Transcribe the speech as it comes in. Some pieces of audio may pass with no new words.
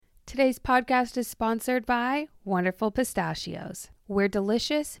Today's podcast is sponsored by Wonderful Pistachios, where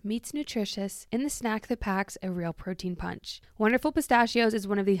delicious meets nutritious in the snack that packs a real protein punch. Wonderful Pistachios is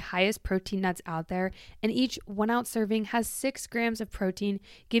one of the highest protein nuts out there, and each 1 ounce serving has 6 grams of protein,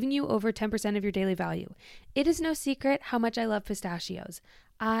 giving you over 10% of your daily value. It is no secret how much I love pistachios.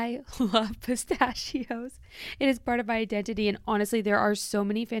 I love pistachios. It is part of my identity, and honestly, there are so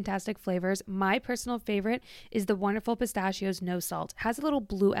many fantastic flavors. My personal favorite is the Wonderful Pistachios No Salt. It has a little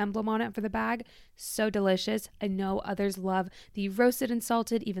blue emblem on it for the bag. So delicious. I know others love the roasted and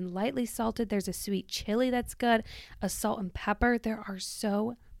salted, even lightly salted. There's a sweet chili that's good, a salt and pepper. There are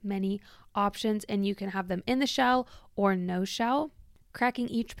so many options, and you can have them in the shell or no shell. Cracking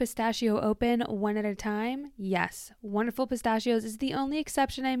each pistachio open one at a time? Yes. Wonderful Pistachios is the only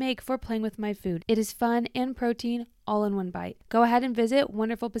exception I make for playing with my food. It is fun and protein all in one bite. Go ahead and visit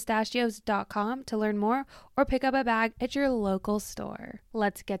wonderfulpistachios.com to learn more or pick up a bag at your local store.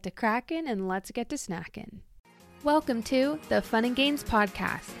 Let's get to cracking and let's get to snacking. Welcome to the Fun and Gains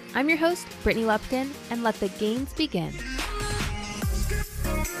Podcast. I'm your host, Brittany Lupton, and let the gains begin.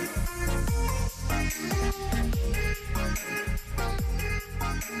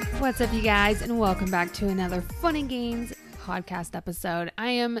 What's up, you guys, and welcome back to another Fun and Gains podcast episode. I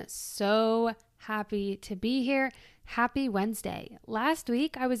am so happy to be here. Happy Wednesday. Last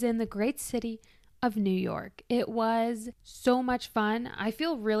week, I was in the great city of New York. It was so much fun. I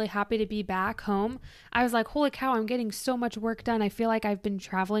feel really happy to be back home. I was like, holy cow, I'm getting so much work done. I feel like I've been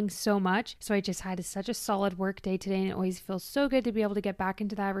traveling so much. So I just had such a solid work day today, and it always feels so good to be able to get back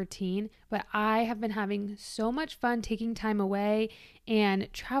into that routine. But I have been having so much fun taking time away and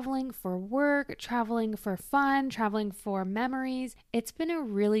traveling for work, traveling for fun, traveling for memories. It's been a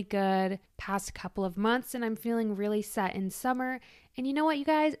really good past couple of months, and I'm feeling really set in summer. And you know what, you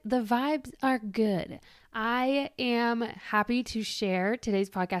guys? The vibes are good. I am happy to share today's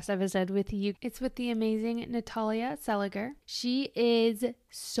podcast episode with you. It's with the amazing Natalia Seliger. She is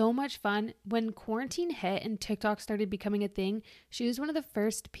so much fun. When quarantine hit and TikTok started becoming a thing, she was one of the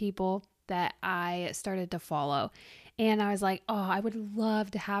first people that I started to follow. And I was like, oh, I would love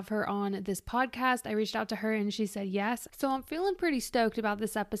to have her on this podcast. I reached out to her and she said yes. So I'm feeling pretty stoked about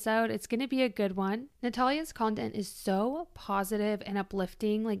this episode. It's going to be a good one. Natalia's content is so positive and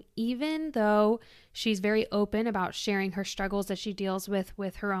uplifting. Like, even though she's very open about sharing her struggles that she deals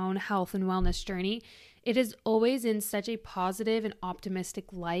with her own health and wellness journey, it is always in such a positive and optimistic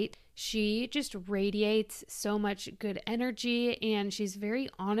light. She just radiates so much good energy, and she's very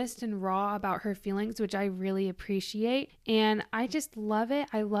honest and raw about her feelings, which I really appreciate. And I just love it.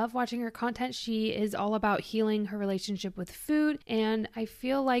 I love watching her content. She is all about healing her relationship with food, and I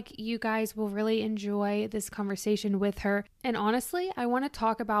feel like you guys will really enjoy this conversation with her. And honestly, I want to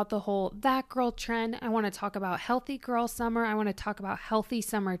talk about the whole that girl trend. I want to talk about healthy girl summer. I want to talk about healthy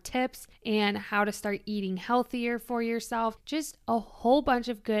summer tips and how to start eating healthier for yourself. Just a whole bunch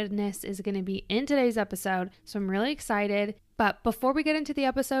of goodness is going to be in today's episode. So I'm really excited. But before we get into the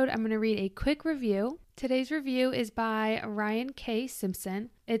episode, I'm going to read a quick review. Today's review is by Ryan K.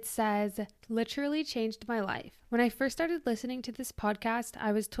 Simpson. It says, literally changed my life. When I first started listening to this podcast,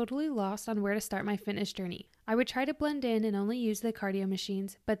 I was totally lost on where to start my fitness journey. I would try to blend in and only use the cardio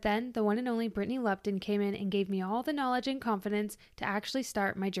machines, but then the one and only Brittany Lupton came in and gave me all the knowledge and confidence to actually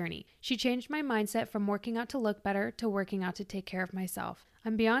start my journey. She changed my mindset from working out to look better to working out to take care of myself.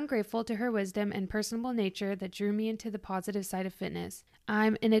 I'm beyond grateful to her wisdom and personable nature that drew me into the positive side of fitness.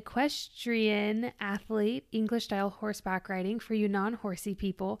 I'm an equestrian athlete, English style horseback riding for you non-horsey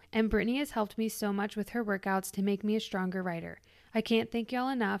people, and Brittany has helped me so much with her workouts to make me a stronger rider. I can't thank y'all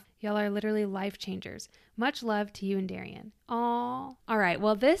enough. Y'all are literally life changers. Much love to you and Darian. Aww. All right,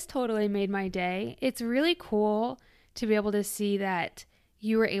 well, this totally made my day. It's really cool to be able to see that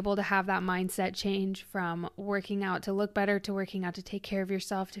you were able to have that mindset change from working out to look better to working out to take care of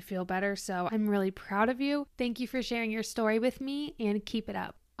yourself to feel better. So I'm really proud of you. Thank you for sharing your story with me, and keep it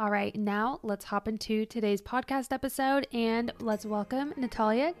up. All right, now let's hop into today's podcast episode and let's welcome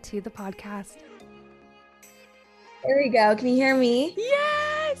Natalia to the podcast. There we go. Can you hear me?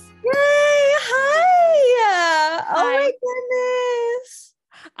 Yes! Yay! Hi! Hi. Oh my goodness.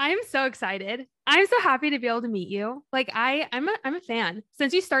 I'm so excited. I'm so happy to be able to meet you. Like I'm a fan.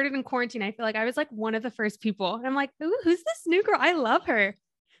 Since you started in quarantine, I feel like I was like one of the first people. And I'm like, ooh, who's this new girl? I love her.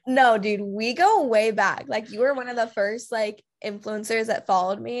 No, dude, we go way back. Like, you were one of the first like influencers that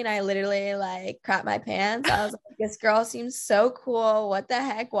followed me, and I literally like crapped my pants. I was like, this girl seems so cool. What the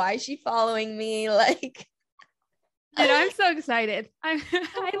heck? Why is she following me? Like, Dude, I'm so excited. I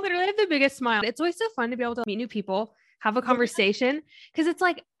literally have the biggest smile. It's always so fun to be able to meet new people, have a conversation, because it's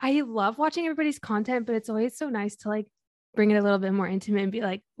like, I love watching everybody's content, but it's always so nice to like bring it a little bit more intimate and be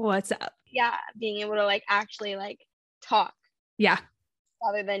like, what's up? Yeah, being able to like actually like talk Yeah,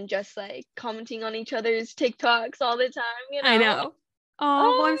 rather than just like commenting on each other's TikToks all the time, you know? I know. Oh,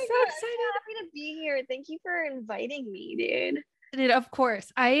 well, Oh I'm my so God, I'm excited. so happy to be here. Thank you for inviting me, dude. Dude, of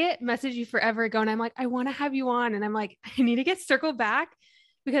course. I messaged you forever ago and I'm like, I want to have you on. And I'm like, I need to get circled back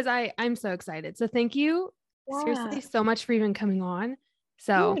because I'm so excited. So thank you Yeah. seriously so much for even coming on.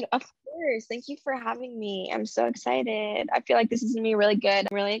 So Dude, of course. Thank you for having me. I'm so excited. I feel like this is gonna be really good.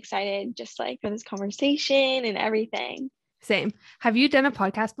 I'm really excited just like for this conversation and everything. same. Have you done a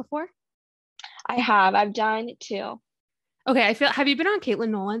podcast before? I have. I've done two. Okay. Have you been on Caitlin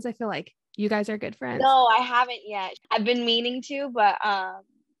Nolan's? I feel like you guys are good friends. No, I haven't yet. I've been meaning to, but I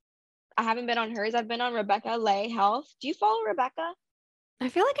haven't been on hers. I've been on Rebecca Lay Health. Do you follow Rebecca? I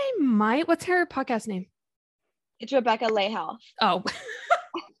feel like I might. What's her podcast name? It's Rebecca Lay Health. Oh, okay.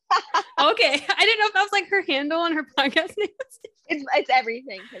 I didn't know if that was like her handle on her podcast name. It's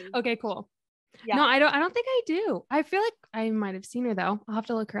everything. Okay, cool. Yeah. No, I don't think I do. I feel like I might have seen her though. I'll have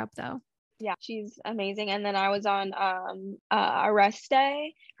to look her up though. Yeah, she's amazing. And then I was on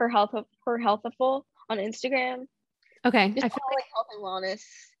Arreste, her healthful on Instagram. Okay. Just I feel all, like health and wellness.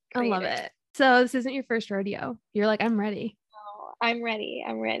 I love creators. it. So this isn't your first rodeo. You're like, I'm ready. Oh, I'm ready.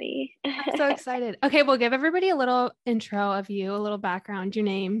 I'm ready. I'm so excited. Okay, well, give everybody a little intro of you, a little background, your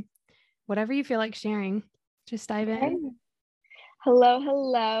name, whatever you feel like sharing. Just dive in.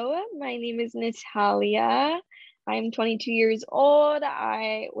 Hello. My name is Natalia. I'm 22 years old.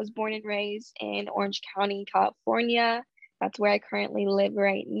 I was born and raised in Orange County, California. That's where I currently live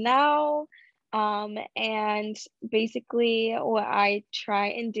right now. And basically, what I try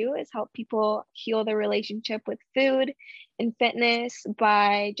and do is help people heal their relationship with food and fitness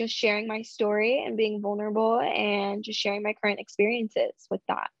by just sharing my story and being vulnerable and just sharing my current experiences with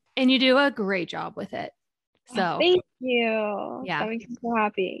that. And you do a great job with it. So thank you. Yeah. That makes me so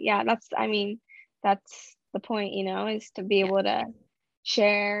happy. Yeah, that's the point, is to be able to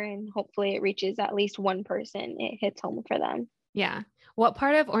share and hopefully it reaches at least one person. It hits home for them. Yeah. What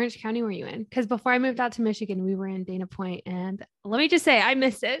part of Orange County were you in? Because before I moved out to Michigan, we were in Dana Point, and let me just say, I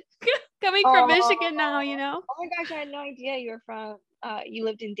miss it. Coming from Michigan now, Oh my gosh, I had no idea you were from. You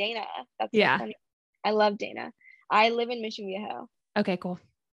lived in Dana. That's so funny. I love Dana. I live in Mission Viejo. Okay, cool.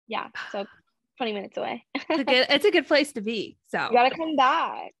 Yeah, so 20 minutes away. It's a good place to be. So you gotta come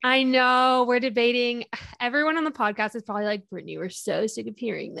back. I know we're debating. Everyone on the podcast is probably like, Brittany, we're so sick of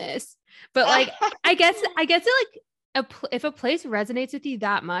hearing this. But like, I guess it like if a place resonates with you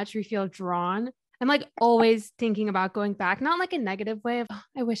that much, or you feel drawn, I'm like always thinking about going back, not like a negative way of, oh,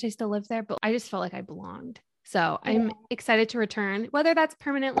 I wish I still lived there, but I just felt like I belonged. So I'm excited to return, whether that's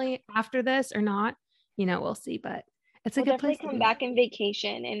permanently after this or not, we'll see, but it's a good place to come back in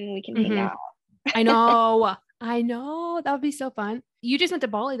vacation and we can hang out. I know. That would be so fun. You just went to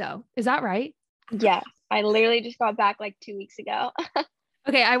Bali though. Is that right? Yeah. I literally just got back like 2 weeks ago.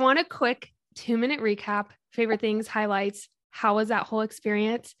 Okay. I want a quick 2-minute recap, favorite things, highlights. How was that whole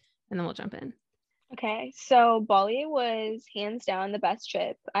experience? And then we'll jump in. Okay. So Bali was hands down the best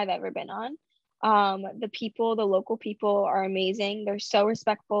trip I've ever been on. The local people are amazing. They're so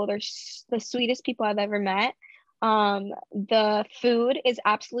respectful. They're the sweetest people I've ever met. The food is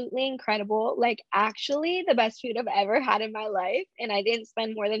absolutely incredible. Like actually the best food I've ever had in my life. And I didn't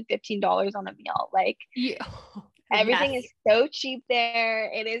spend more than $15 on a meal. Like everything is so cheap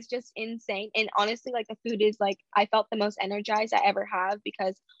there. It is just insane. And honestly, like the food is like, I felt the most energized I ever have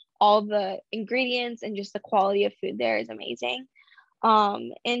because all the ingredients and just the quality of food there is amazing.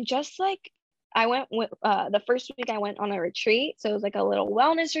 And just like I went with the first week I went on a retreat. So it was like a little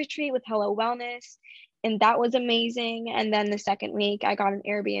wellness retreat with Hello Wellness. And that was amazing. And then the second week I got an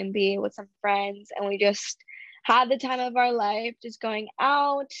Airbnb with some friends and we just had the time of our life, just going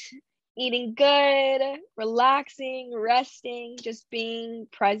out, eating good, relaxing, resting, just being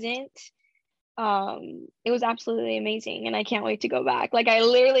present. It was absolutely amazing and I can't wait to go back. Like I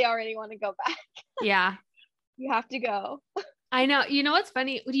literally already want to go back. Yeah. You have to go. I know. You know what's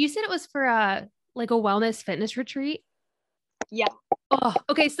funny? You said it was for like a wellness fitness retreat? Yeah. Oh,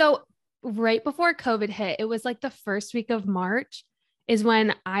 okay. So right before COVID hit, it was like the first week of March is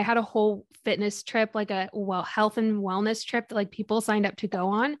when I had a whole fitness trip, like a health and wellness trip that like people signed up to go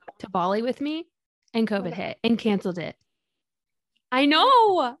on to Bali with me, and COVID hit and canceled it. I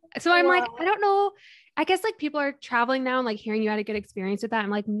know. So I'm like, I don't know. I guess like people are traveling now and like hearing you had a good experience with that.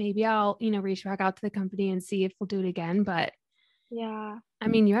 I'm like, maybe I'll, reach back out to the company and see if we'll do it again. But yeah, I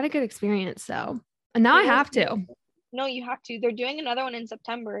mean, you had a good experience. So and now I have to. No, you have to. They're doing another one in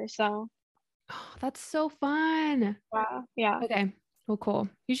September. So that's so fun. Yeah. Okay. Well, cool.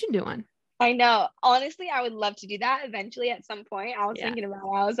 You should do one. I know. Honestly, I would love to do that eventually at some point. I was Yeah. thinking about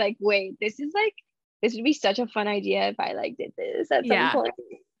it. I was like, wait, this would be such a fun idea if I like did this at some Yeah. point.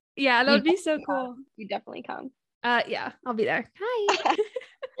 Yeah, that You would be so definitely cool. come. You definitely come. Yeah, I'll be there. Hi.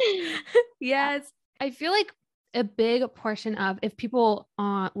 Yes. I feel like a big portion of if people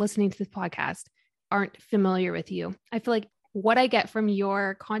listening to this podcast aren't familiar with you, I feel like what I get from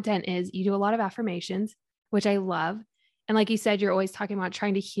your content is you do a lot of affirmations, which I love. And like you said, you're always talking about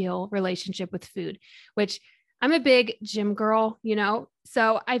trying to heal relationship with food, which I'm a big gym girl, you know?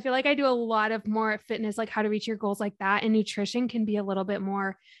 So I feel like I do a lot of more fitness, like how to reach your goals like that. And nutrition can be a little bit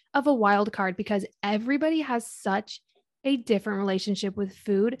more of a wild card because everybody has such a different relationship with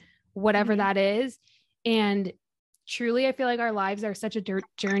food, whatever that is. And truly, I feel like our lives are such a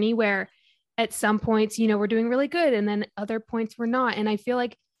journey where at some points, you know, we're doing really good. And then other points we're not. And I feel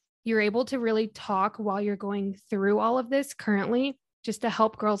like you're able to really talk while you're going through all of this currently, just to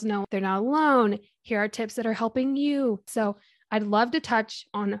help girls know they're not alone. Here are tips that are helping you. So I'd love to touch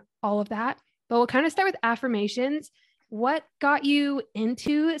on all of that, but we'll kind of start with affirmations. What got you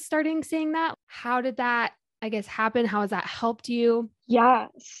into starting saying that? How did that, I guess, happen? How has that helped you? Yeah.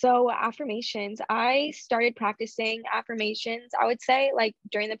 So affirmations, I started practicing affirmations, I would say, like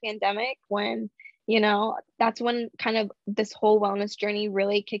during the pandemic when, that's when kind of this whole wellness journey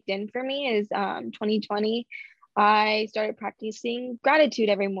really kicked in for me is 2020. I started practicing gratitude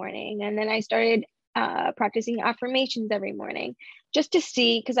every morning. And then I started practicing affirmations every morning just to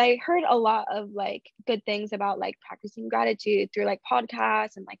see, because I heard a lot of like good things about like practicing gratitude through like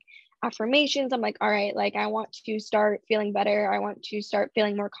podcasts and like affirmations. I'm like, all right, like I want to start feeling better. I want to start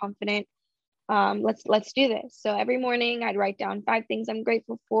feeling more confident. Let's do this. So every morning I'd write down 5 things I'm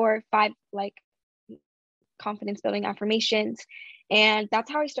grateful for, 5 like confidence building affirmations. And that's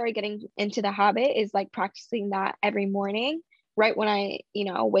how I started getting into the habit, is like practicing that every morning, right when I,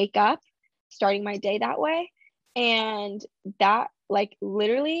 wake up, starting my day that way. And that like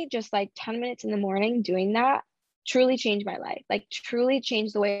literally just like 10 minutes in the morning doing that truly changed my life, like truly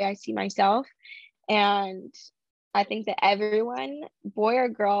changed the way I see myself. And I think that everyone, boy or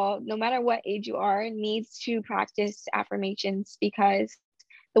girl, no matter what age you are, needs to practice affirmations, because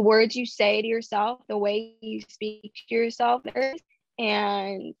the words you say to yourself, the way you speak to yourself,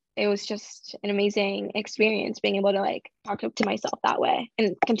 and it was just an amazing experience being able to like talk to myself that way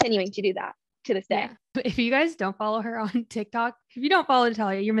and continuing to do that to this day. Yeah. If you guys don't follow her on TikTok, if you don't follow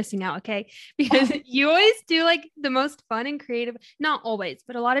Natalia, you're missing out. Okay. Because you always do like the most fun and creative, not always,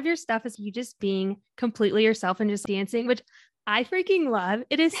 but a lot of your stuff is you just being completely yourself and just dancing, which I freaking love.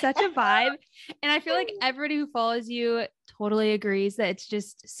 It is such a vibe. And I feel like everybody who follows you totally agrees that it's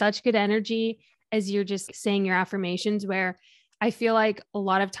just such good energy as you're just saying your affirmations, where I feel like a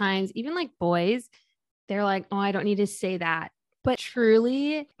lot of times, even like boys, they're like, oh, I don't need to say that. But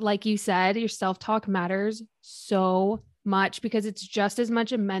truly, like you said, your self-talk matters so much because it's just as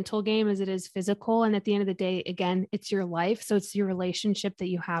much a mental game as it is physical. And at the end of the day, again, it's your life. So it's your relationship that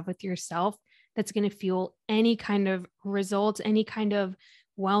you have with yourself that's going to fuel any kind of results, any kind of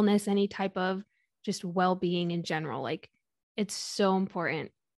wellness, any type of just well-being in general. Like it's so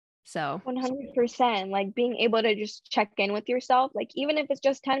important. So 100%, like being able to just check in with yourself, like even if it's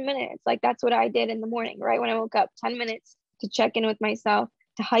just 10 minutes, like that's what I did in the morning, right when I woke up, 10 minutes to check in with myself,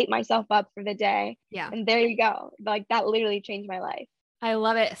 to hype myself up for the day. yeah. And there you go. Like that literally changed my life. I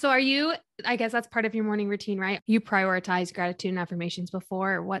love it. So I guess that's part of your morning routine, right? You prioritize gratitude and affirmations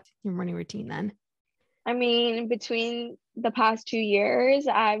before, or what's your morning routine then? I mean, between the past 2 years,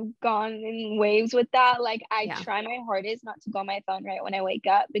 I've gone in waves with that. Like I try my hardest not to go on my phone right when I wake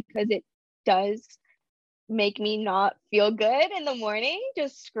up, because it does make me not feel good in the morning,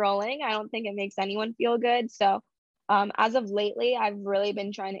 just scrolling. I don't think it makes anyone feel good. So as of lately, I've really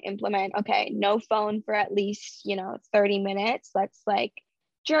been trying to implement, okay, no phone for at least, 30 minutes. Let's like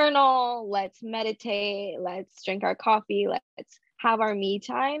journal, let's meditate, let's drink our coffee, let's have our me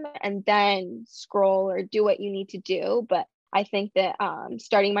time, and then scroll or do what you need to do. But I think that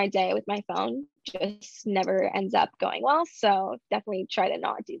starting my day with my phone just never ends up going well. So definitely try to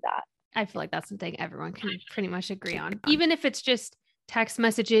not do that. I feel like that's something everyone can pretty much agree on. Even if it's just text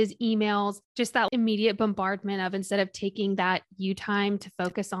messages, emails, just that immediate bombardment of, instead of taking that you time to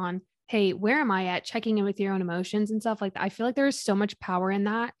focus on, hey, where am I at? Checking in with your own emotions and stuff like that. I feel like there's so much power in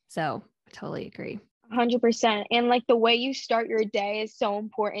that. So I totally agree. 100%. And like the way you start your day is so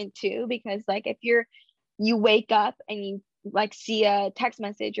important too, because like if you wake up and you like see a text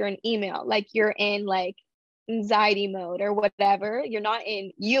message or an email, like you're in like anxiety mode or whatever, you're not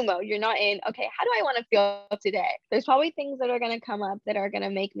in you mode. You're not in, okay, how do I want to feel today? There's probably things that are going to come up that are going to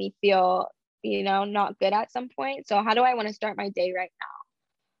make me feel, not good at some point. So how do I want to start my day right now?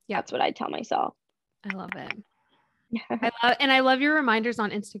 Yeah. That's what I tell myself. I love it. I love your reminders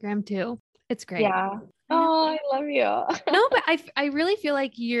on Instagram too. It's great. Yeah. Oh, I love you. No, but I really feel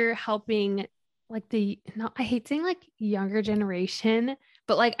like you're helping like I hate saying like younger generation,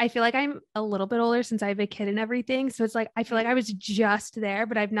 but like I feel like I'm a little bit older since I have a kid and everything. So it's like I feel like I was just there,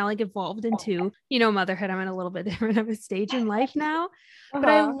 but I've now like evolved into, motherhood. I'm in a little bit different of a stage in life now. But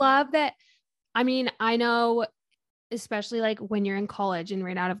I love that. I mean, I know especially like when you're in college and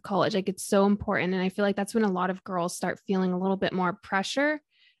right out of college, like it's so important. And I feel like that's when a lot of girls start feeling a little bit more pressure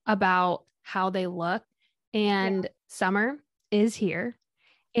about how they look. And summer is here.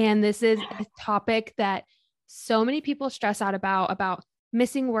 And this is a topic that so many people stress out about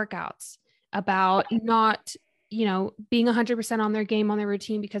missing workouts, about not, being 100% on their game, on their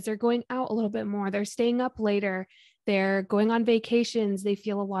routine, because they're going out a little bit more. They're staying up later. They're going on vacations. They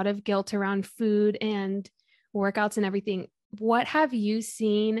feel a lot of guilt around food and workouts and everything. What have you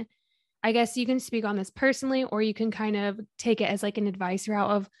seen? I guess you can speak on this personally, or you can kind of take it as like an advice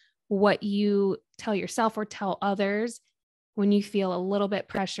route of what you tell yourself or tell others when you feel a little bit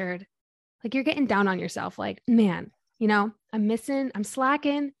pressured, like you're getting down on yourself, like, man, I'm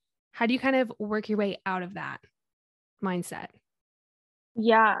slacking. How do you kind of work your way out of that mindset?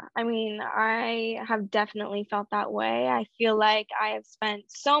 Yeah, I mean, I have definitely felt that way. I feel like I have spent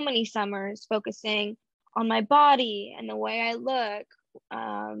so many summers focusing on my body and the way I look,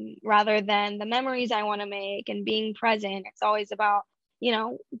 rather than the memories I want to make and being present. It's always about,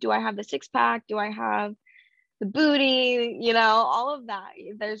 do I have the six pack? Do I have the booty? All of that.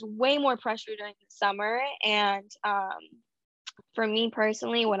 There's way more pressure during the summer. And for me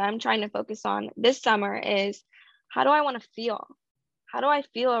personally, what I'm trying to focus on this summer is, how do I want to feel? How do I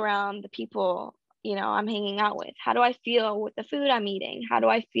feel around the people, I'm hanging out with? How do I feel with the food I'm eating? How do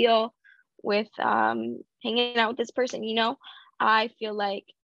I feel with hanging out with this person? I feel like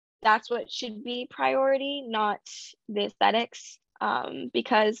that's what should be priority, not the aesthetics,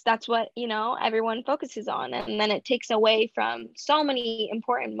 because that's what, everyone focuses on. And then it takes away from so many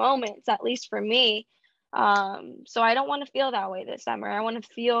important moments, at least for me. So I don't want to feel that way this summer. I want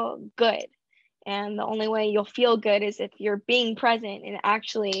to feel good. And the only way you'll feel good is if you're being present and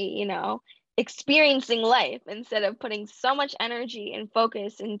actually, experiencing life instead of putting so much energy and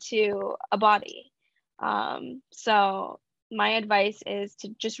focus into a body. So my advice is to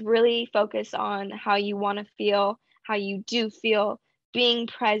just really focus on how you want to feel, how you do feel, being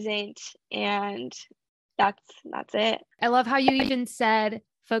present, and that's it. I love how you even said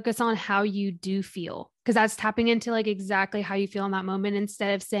focus on how you do feel, because that's tapping into like exactly how you feel in that moment,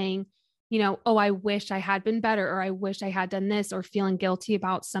 instead of saying, oh, I wish I had been better, or I wish I had done this, or feeling guilty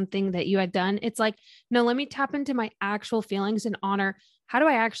about something that you had done. It's like, no, let me tap into my actual feelings and honor, how do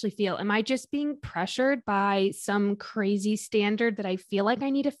I actually feel? Am I just being pressured by some crazy standard that I feel like I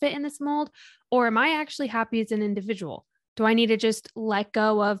need to fit in this mold? Or am I actually happy as an individual? Do I need to just let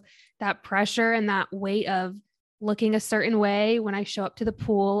go of that pressure and that weight of looking a certain way when I show up to the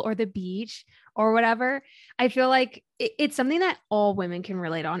pool or the beach or whatever? I feel like it's something that all women can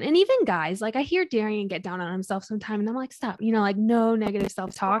relate on. And even guys, like I hear Darian get down on himself sometimes and I'm like, stop, like no negative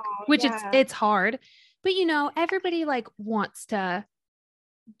self-talk, which it's hard, but everybody like wants to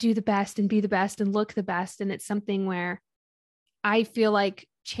do the best and be the best and look the best. And it's something where I feel like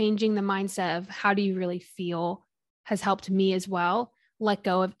changing the mindset of how do you really feel has helped me as well let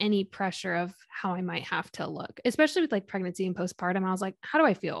go of any pressure of how I might have to look, especially with like pregnancy and postpartum. I was like, how do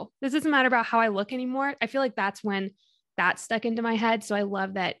I feel? This doesn't matter about how I look anymore. I feel like that's when that stuck into my head. So I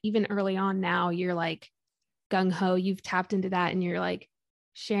love that even early on now, you're like gung ho, you've tapped into that and you're like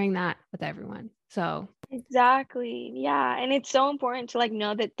sharing that with everyone. So exactly. Yeah. And it's so important to like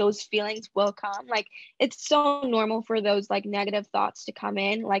know that those feelings will come. Like it's so normal for those like negative thoughts to come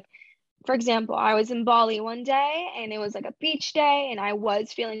in. Like, for example, I was in Bali one day and it was like a beach day and I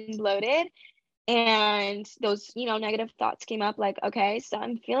was feeling bloated, and those, negative thoughts came up like, okay, so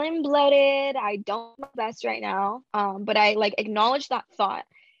I'm feeling bloated. I don't know best right now. But I like acknowledged that thought,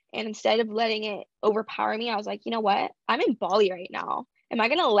 and instead of letting it overpower me, I was like, you know what? I'm in Bali right now. Am I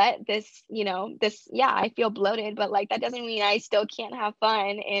going to let this, I feel bloated, but like, that doesn't mean I still can't have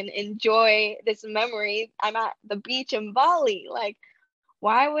fun and enjoy this memory. I'm at the beach in Bali. Like,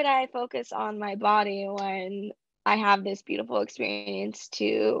 why would I focus on my body when I have this beautiful experience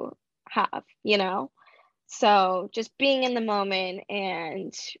to have, So just being in the moment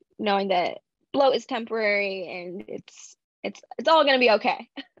and knowing that bloat is temporary and it's all going to be okay.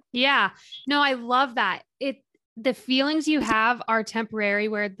 Yeah. No, I love that. The feelings you have are temporary,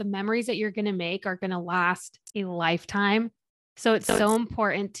 where the memories that you're going to make are going to last a lifetime. So it's so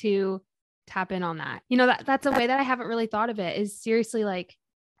important to tap in on that. That's a way that I haven't really thought of it, is seriously like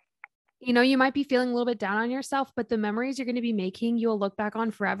you know, you might be feeling a little bit down on yourself, but the memories you're going to be making, you'll look back on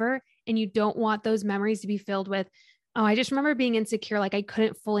forever. And you don't want those memories to be filled with, oh, I just remember being insecure. Like I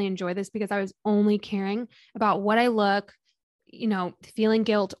couldn't fully enjoy this because I was only caring about what I look, you know, feeling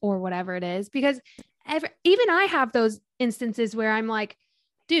guilt or whatever it is. Because even I have those instances where I'm like,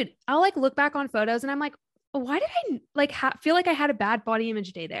 dude, I'll like look back on photos and I'm like, why did I like feel like I had a bad body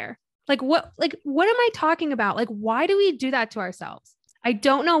image day there? Like what am I talking about? Like, why do we do that to ourselves? I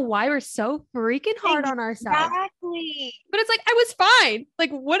don't know why we're so freaking hard on ourselves. Exactly. But it's like, I was fine. Like,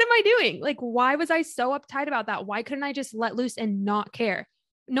 what am I doing? Like, why was I so uptight about that? Why couldn't I just let loose and not care?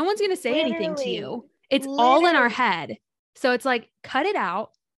 No one's going to say anything to you. It's all in our head. So it's like, cut it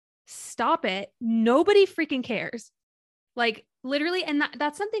out. Stop it. Nobody freaking cares. Like literally. And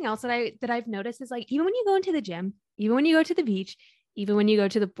that's something else that I've noticed is like, even when you go into the gym, even when you go to the beach, even when you go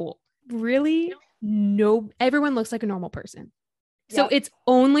to the pool, really everyone looks like a normal person. So it's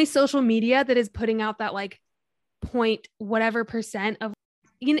only social media that is putting out that like point whatever percent of,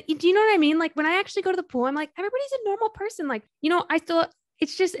 you know, do you know what I mean? Like when I actually go to the pool, I'm like, everybody's a normal person. Like, you know,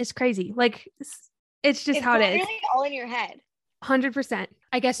 it's crazy. Like it's just how it is. It's all in your head. 100%.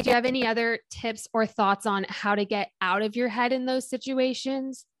 I guess, do you have any other tips or thoughts on how to get out of your head in those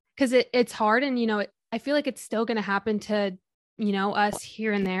situations? Because it's hard. And, you know, I feel like it's still going to happen to, you know, us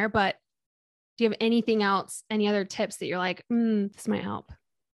here and there, but do you have anything else, any other tips that you're like, this might help?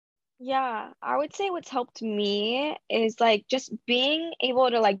 Yeah, I would say what's helped me is like just being able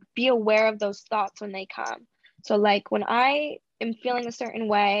to like be aware of those thoughts when they come. So like when I am feeling a certain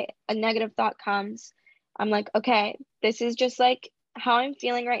way, a negative thought comes, I'm like, okay, this is just like how I'm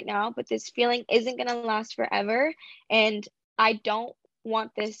feeling right now, but this feeling isn't going to last forever. And I don't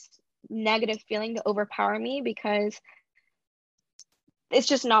want this negative feeling to overpower me because it's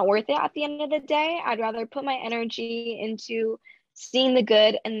just not worth it at the end of the day. I'd rather put my energy into seeing the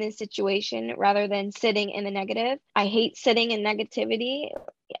good in this situation rather than sitting in the negative. I hate sitting in negativity.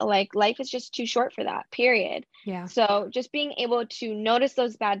 Like life is just too short for that, period. Yeah. So just being able to notice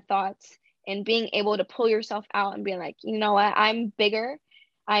those bad thoughts and being able to pull yourself out and be like, you know what, I'm bigger.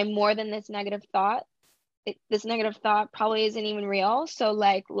 I'm more than this negative thought. This negative thought probably isn't even real. So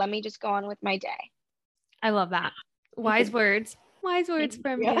like, let me just go on with my day. I love that. Wise words. Wise words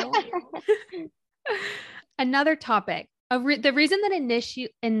from you. Another topic. The reason that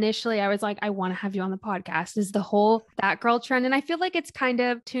initially I was like, I want to have you on the podcast is the whole that girl trend. And I feel like it's kind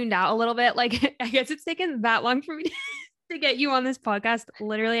of tuned out a little bit. Like, I guess it's taken that long for me to get you on this podcast.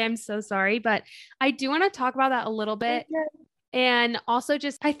 Literally, I'm so sorry. But I do want to talk about that a little bit. And also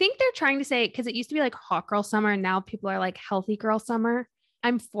just, I think they're trying to say, because it used to be like hot girl summer and now people are like healthy girl summer.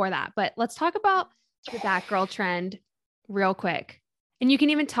 I'm for that. But let's talk about that girl trend real quick. And you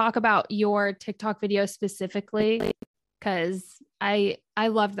can even talk about your TikTok video specifically, because I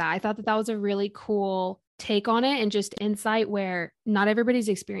loved that. I thought that was a really cool take on it and just insight where not everybody's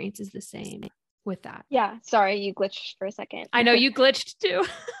experience is the same with that. Yeah. Sorry, you glitched for a second. I know you glitched too.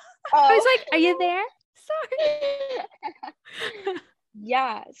 I was like, are you there? Sorry.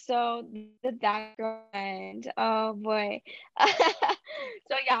 Yeah, so that girl and oh boy.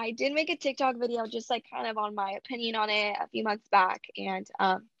 So yeah, I did make a TikTok video just like kind of on my opinion on it a few months back, and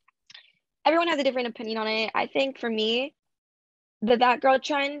everyone has a different opinion on it. I think for me, that girl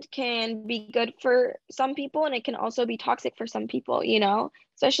trend can be good for some people and it can also be toxic for some people, you know,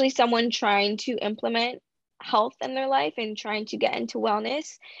 especially someone trying to implement health in their life and trying to get into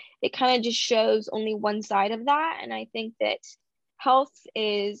wellness. It kind of just shows only one side of that. And I think that health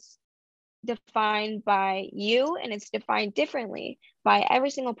is defined by you and it's defined differently by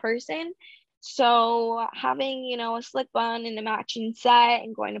every single person. So having, you know, a slick bun and a matching set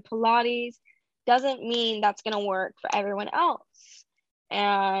and going to Pilates doesn't mean that's going to work for everyone else.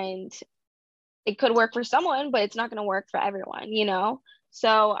 And it could work for someone, but it's not going to work for everyone, you know?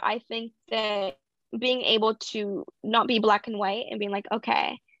 So I think that being able to not be black and white and being like,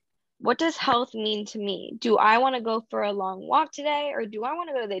 okay, what does health mean to me? Do I want to go for a long walk today or do I want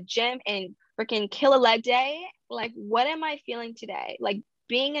to go to the gym and freaking kill a leg day? Like, what am I feeling today? Like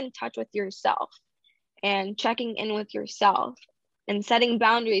being in touch with yourself and checking in with yourself and setting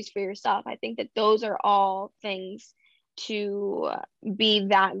boundaries for yourself. I think that those are all things to be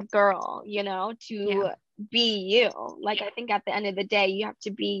that girl, you know, to be you. Like, I think at the end of the day, you have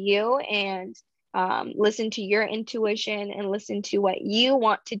to be you and listen to your intuition and listen to what you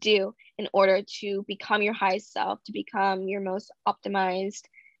want to do in order to become your highest self, to become your most optimized,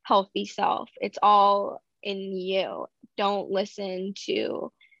 healthy self. It's all in you. Don't listen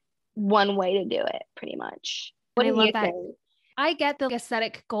to one way to do it, pretty much. What do you think? I get the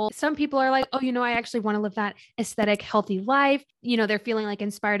aesthetic goal. Some people are like, oh, I actually want to live that aesthetic, healthy life. They're feeling like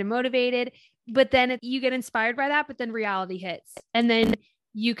inspired and motivated. But then you get inspired by that, but then reality hits. And then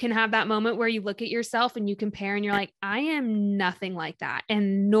you can have that moment where you look at yourself and you compare and you're like, I am nothing like that.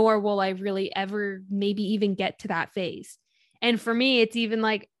 And nor will I really ever maybe even get to that phase. And for me, it's even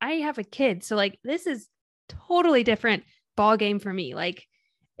like, I have a kid. So like, this is totally different ball game for me. Like,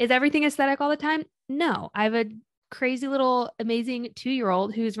 is everything aesthetic all the time? No, I have a crazy little amazing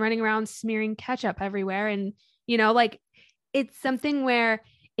 2-year-old who's running around smearing ketchup everywhere. And, like it's something where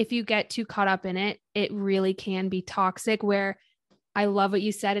if you get too caught up in it, it really can be toxic, where I love what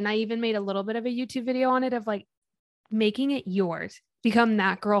you said. And I even made a little bit of a YouTube video on it of like making it yours, become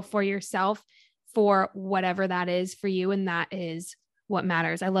that girl for yourself for whatever that is for you. And that is what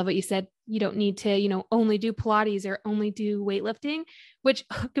matters. I love what you said. You don't need to, only do Pilates or only do weightlifting, which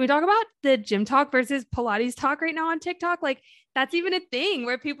can we talk about the gym talk versus Pilates talk right now on TikTok? Like that's even a thing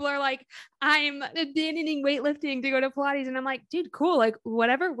where people are like, I'm abandoning weightlifting to go to Pilates. And I'm like, dude, cool. Like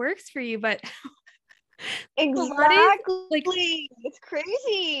whatever works for you. But exactly. Pilates, like it's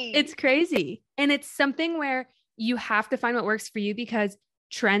crazy. It's crazy. And it's something where you have to find what works for you, because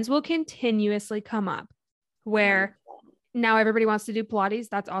trends will continuously come up where now everybody wants to do Pilates.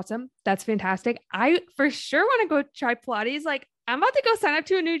 That's awesome. That's fantastic. I for sure want to go try Pilates. Like I'm about to go sign up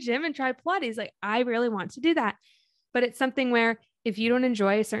to a new gym and try Pilates. Like I really want to do that. But it's something where if you don't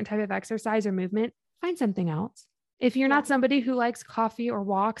enjoy a certain type of exercise or movement, find something else. If you're not somebody who likes coffee or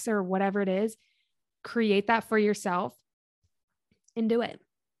walks or whatever it is, create that for yourself and do it.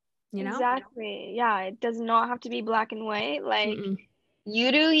 Exactly. Yeah. It does not have to be black and white. Like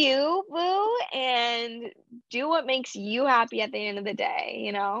you do you, boo, and do what makes you happy at the end of the day.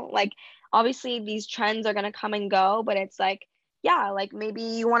 Like obviously these trends are going to come and go, but it's like, yeah, like maybe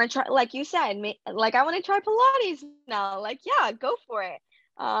you want to try, like you said, like I want to try Pilates now. Like, yeah, go for it.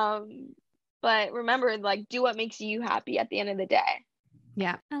 But remember, like, do what makes you happy at the end of the day.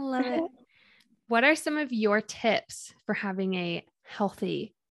 Yeah, I love it. What are some of your tips for having a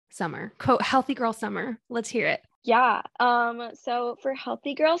healthy summer? Quote, healthy girl summer. Let's hear it. Yeah. So for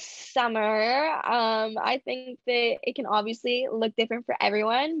healthy girl summer, I think that it can obviously look different for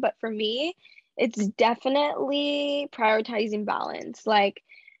everyone, but for me, it's definitely prioritizing balance, like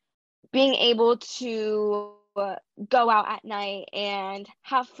being able to go out at night and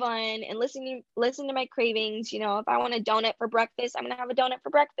have fun and listen to my cravings. If I want a donut for breakfast, I'm gonna have a donut for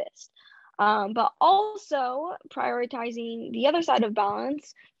breakfast. But also prioritizing the other side of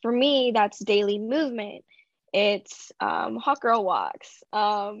balance. For me, that's daily movement. It's hot girl walks.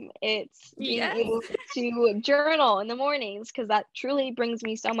 It's being able to journal in the mornings, because that truly brings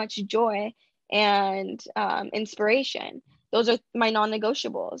me so much joy and inspiration. Those are my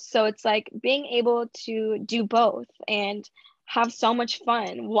non-negotiables. So it's like being able to do both and have so much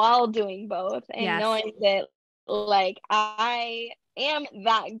fun while doing both, and knowing that like I am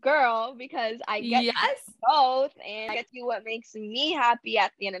that girl because I get to do both, and I get to do what makes me happy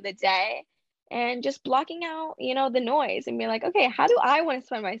at the end of the day. And just blocking out, the noise and being like, okay, how do I want to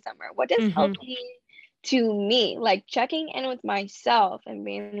spend my summer? What does health mean to me? Like checking in with myself and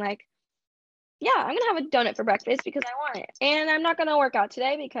being like, yeah, I'm going to have a donut for breakfast because I want it. And I'm not going to work out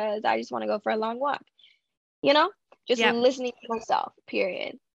today because I just want to go for a long walk. Just listening to myself,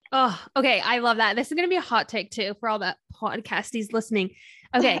 period. Oh, okay. I love that. This is going to be a hot take too for all the podcasties listening.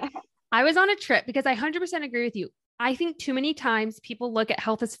 Okay. I was on a trip because I 100% agree with you. I think too many times people look at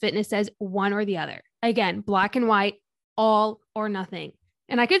health as fitness as one or the other. Again, black and white, all or nothing.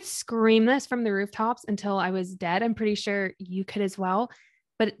 And I could scream this from the rooftops until I was dead. I'm pretty sure you could as well.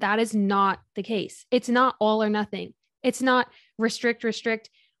 But that is not the case. It's not all or nothing. It's not restrict.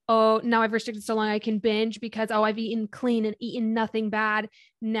 Oh, now I've restricted so long I can binge because, I've eaten clean and eaten nothing bad.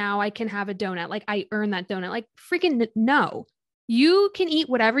 Now I can have a donut. Like I earned that donut. Like freaking no. You can eat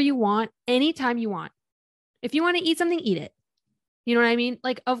whatever you want anytime you want. If you want to eat something, eat it. You know what I mean?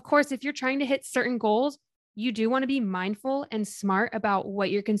 Like, of course, if you're trying to hit certain goals, you do want to be mindful and smart about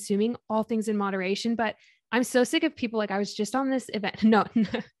what you're consuming, all things in moderation. But I'm so sick of people. Like I was just on this event. No,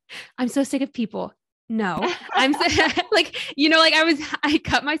 I'm so sick of people. No, I'm like, I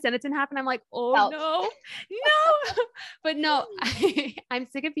cut my sentence in half and I'm like, oh no, but no, I'm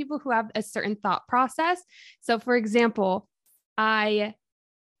sick of people who have a certain thought process. So for example, I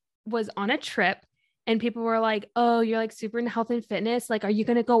was on a trip and people were like, oh, you're like super into health and fitness. Like, are you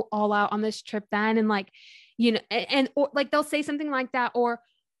going to go all out on this trip then? And like, or like they'll say something like that, or,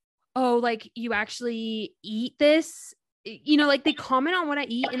 oh, like you actually eat this, like they comment on what I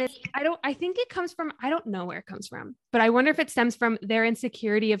eat. And I think it comes from, I don't know where it comes from, but I wonder if it stems from their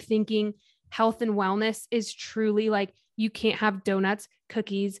insecurity of thinking health and wellness is truly like you can't have donuts,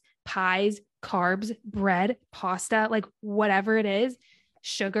 cookies, pies, carbs, bread, pasta, like whatever it is,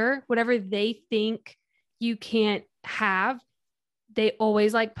 sugar, whatever they think you can't have, they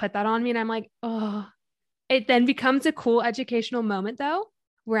always like put that on me. And I'm like, oh, it then becomes a cool educational moment though,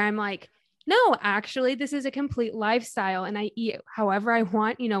 where I'm like, no, actually, this is a complete lifestyle and I eat however I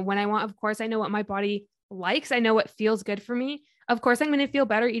want, when I want. Of course, I know what my body likes. I know what feels good for me. Of course, I'm going to feel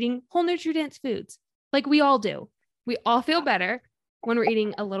better eating whole nutrient foods like we all do. We all feel better when we're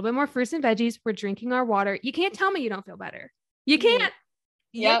eating a little bit more fruits and veggies. We're drinking our water. You can't tell me you don't feel better. You can't.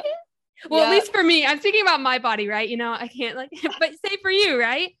 Yep. Well, at least for me, I'm thinking about my body, right? I can't but say for you,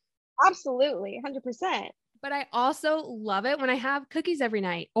 right? Absolutely. 100%. But I also love it when I have cookies every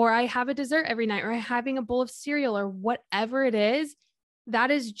night, or I have a dessert every night, or I'm having a bowl of cereal or whatever it is.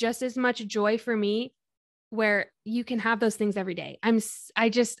 That is just as much joy for me, where you can have those things every day.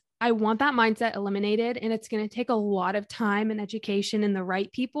 I want that mindset eliminated, and it's going to take a lot of time and education and the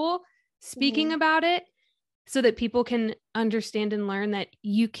right people speaking about it so that people can understand and learn that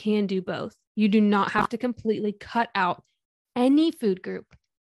you can do both. You do not have to completely cut out any food group,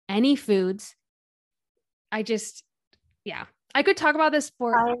 any foods. I could talk about this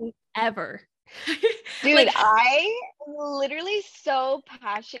forever. Dude, I am literally so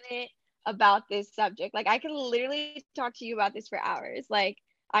passionate about this subject. Like, I can literally talk to you about this for hours. Like,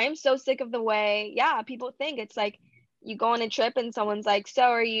 I am so sick of the way, people think it's like you go on a trip and someone's like, so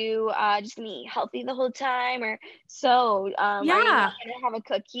are you just gonna eat healthy the whole time? Or are you not gonna have a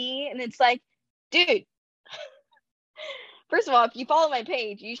cookie? And it's like, dude, first of all, if you follow my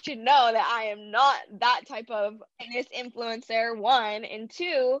page, you should know that I am not that type of fitness influencer, one. And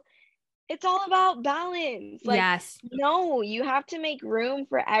two, it's all about balance. Like, yes. No, you have to make room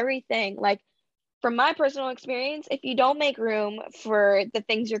for everything. Like, from my personal experience, if you don't make room for the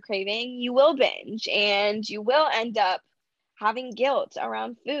things you're craving, you will binge and you will end up having guilt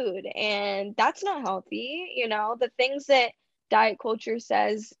around food. And that's not healthy. The things that diet culture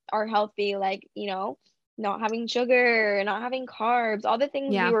says are healthy, like, not having sugar, not having carbs, all the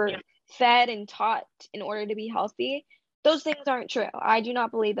things we were fed and taught in order to be healthy, those things aren't true. I do not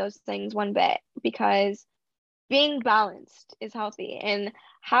believe those things one bit, because being balanced is healthy, and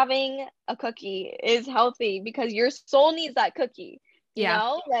having a cookie is healthy because your soul needs that cookie.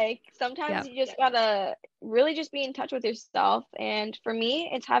 Like, sometimes you just gotta really just be in touch with yourself. And for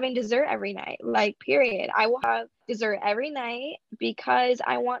me, it's having dessert every night, like, period. I will have dessert every night because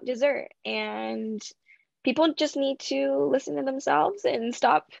I want dessert. And people just need to listen to themselves and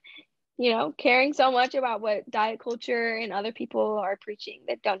stop caring so much about what diet culture and other people are preaching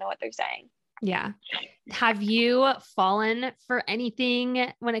that don't know what they're saying. Yeah. Have you fallen for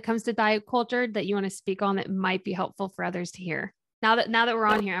anything when it comes to diet culture that you want to speak on that might be helpful for others to hear? Now that we're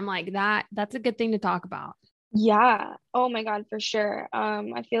on here, I'm like, that's a good thing to talk about. Yeah. Oh my God, for sure.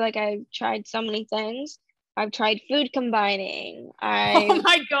 I feel like I've tried so many things. I've tried food combining. Oh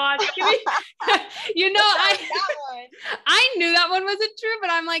my God. I knew that one wasn't true, but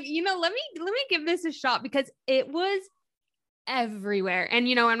I'm like, let me give this a shot, because it was everywhere. And,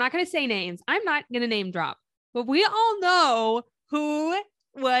 I'm not going to say names. I'm not going to name drop, but we all know who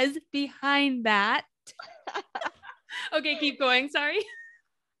was behind that. Okay, keep going. Sorry.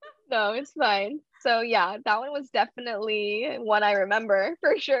 No, it's fine. So yeah, that one was definitely one I remember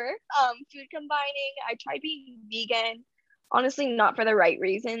for sure. Food combining. I tried being vegan, honestly, not for the right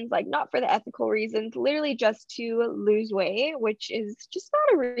reasons, like not for the ethical reasons, literally just to lose weight, which is just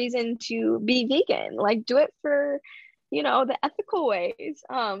not a reason to be vegan. Like, do it for, the ethical ways.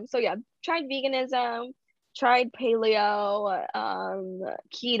 So yeah, tried veganism, tried paleo,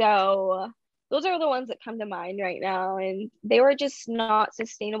 keto. Those are the ones that come to mind right now, and they were just not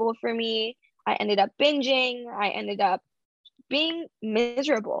sustainable for me. I ended up binging. I ended up being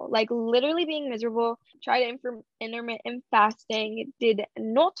miserable, like literally being miserable. Tried intermittent fasting. It did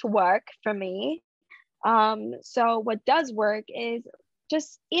not work for me. So what does work is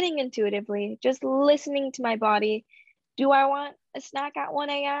just eating intuitively, just listening to my body. Do I want a snack at 1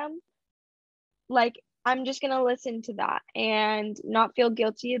 a.m.? Like, I'm just going to listen to that and not feel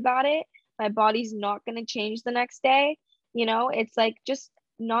guilty about it. My body's not going to change the next day. It's like just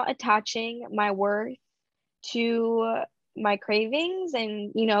not attaching my worth to my cravings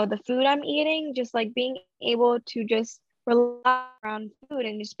and, the food I'm eating, just like being able to just rely around food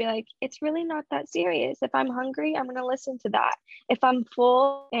and just be like, it's really not that serious. If I'm hungry, I'm going to listen to that. If I'm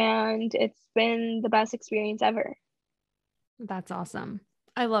full, and it's been the best experience ever. That's awesome.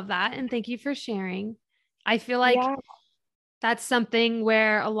 I love that. And thank you for sharing. I feel like that's something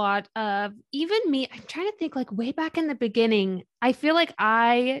where a lot of, even me, I'm trying to think, like way back in the beginning, I feel like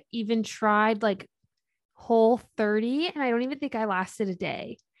I even tried like Whole30 and I don't even think I lasted a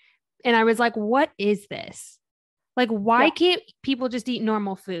day. And I was like, what is this? Like, why can't people just eat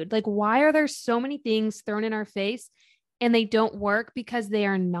normal food? Like, why are there so many things thrown in our face and they don't work because they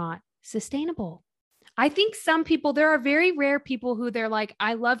are not sustainable? I think some people, there are very rare people who they're like,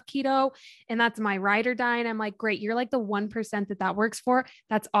 I love keto and that's my ride or die. And I'm like, great. You're like the 1% that works for.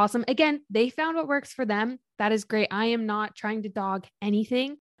 That's awesome. Again, they found what works for them. That is great. I am not trying to dog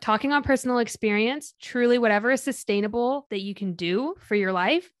anything. Talking on personal experience, truly whatever is sustainable that you can do for your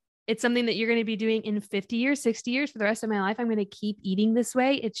life, it's something that you're going to be doing in 50 years, 60 years for the rest of my life. I'm going to keep eating this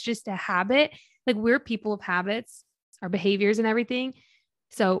way. It's just a habit. Like we're people of habits, our behaviors and everything.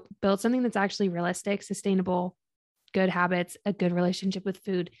 So build something that's actually realistic, sustainable, good habits, a good relationship with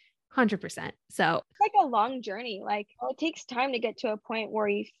food, 100%. So it's like a long journey. Like it takes time to get to a point where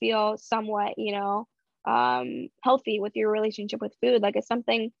you feel somewhat, healthy with your relationship with food. Like it's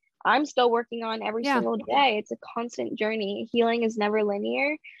something I'm still working on every single day. It's a constant journey. Healing is never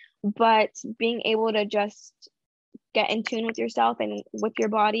linear, but being able to just get in tune with yourself and with your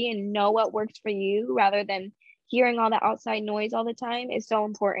body and know what works for you rather than hearing all the outside noise all the time is so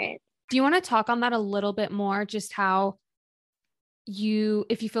important. Do you want to talk on that a little bit more? Just how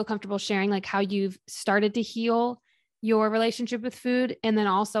if you feel comfortable sharing, like how you've started to heal your relationship with food. And then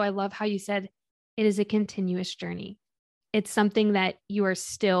also I love how you said it is a continuous journey. It's something that you are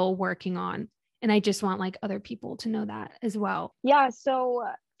still working on. And I just want like other people to know that as well. Yeah. So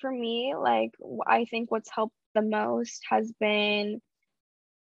for me, like I think what's helped the most has been,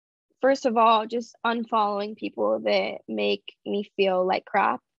 first of all, just unfollowing people that make me feel like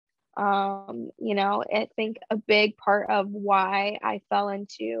crap. I think a big part of why I fell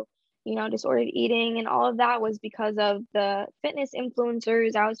into, disordered eating and all of that was because of the fitness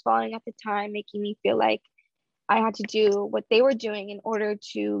influencers I was following at the time, making me feel like I had to do what they were doing in order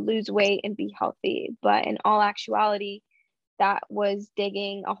to lose weight and be healthy. But in all actuality, that was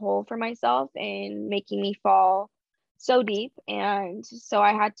digging a hole for myself and making me fall so deep. And so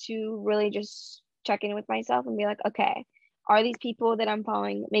I had to really just check in with myself and be like, okay, are these people that I'm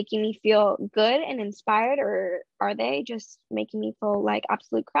following making me feel good and inspired, or are they just making me feel like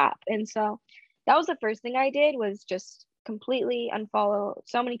absolute crap? And so that was the first thing I did, was just completely unfollow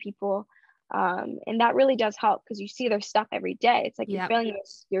so many people. And that really does help because you see their stuff every day. It's like you're filling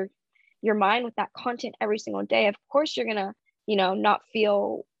your mind with that content every single day. Of course, you're gonna, not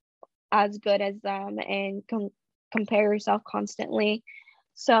feel as good as them and compare yourself constantly.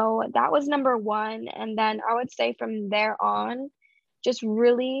 So that was number one. And then I would say from there on, just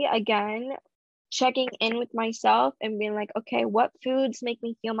really, again, checking in with myself and being like, okay, what foods make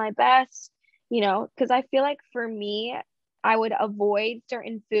me feel my best? Because I feel like for me, I would avoid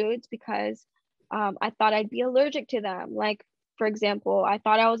certain foods because I thought I'd be allergic to them. Like, for example, I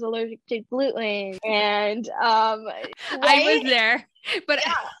thought I was allergic to gluten, and I was there, but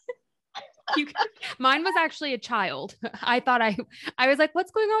mine was actually a child. I thought I was like,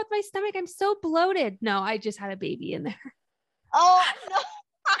 what's going on with my stomach? I'm so bloated. No, I just had a baby in there. Oh no.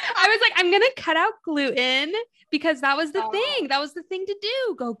 I was like, I'm going to cut out gluten because that was the thing. That was the thing to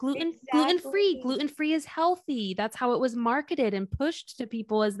do. Go gluten-free. Gluten-free is healthy. That's how it was marketed and pushed to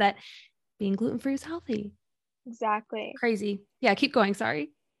people, is that being gluten-free is healthy. Exactly. Crazy. Yeah. Keep going.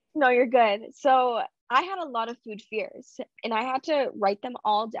 Sorry. No, you're good. So I had a lot of food fears and I had to write them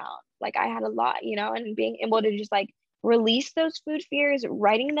all down. Like I had a lot, and being able to just like release those food fears,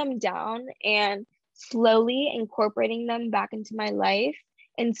 writing them down and slowly incorporating them back into my life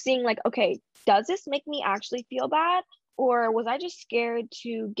and seeing like, okay, does this make me actually feel bad? Or was I just scared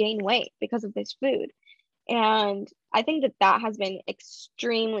to gain weight because of this food? And I think that has been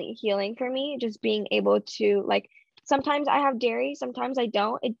extremely healing for me, just being able to like, sometimes I have dairy, sometimes I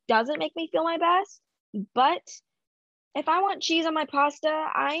don't. It doesn't make me feel my best, but if I want cheese on my pasta,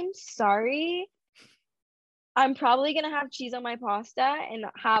 I'm sorry. I'm probably going to have cheese on my pasta and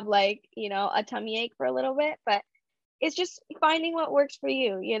have like, a tummy ache for a little bit, but it's just finding what works for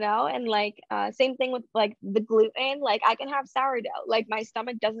you, and like, same thing with like the gluten. Like I can have sourdough, like my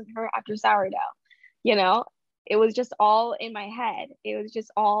stomach doesn't hurt after sourdough, it was just all in my head. It was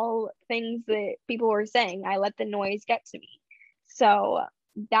just all things that people were saying. I let the noise get to me. So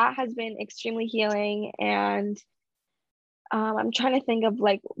that has been extremely healing. And I'm trying to think of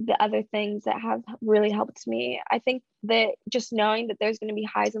like the other things that have really helped me. I think that just knowing that there's going to be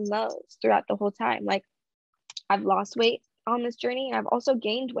highs and lows throughout the whole time. Like I've lost weight on this journey and I've also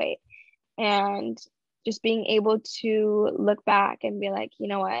gained weight. And just being able to look back and be like, you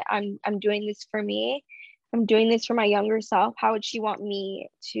know what, I'm doing this for me. I'm doing this for my younger self. How would she want me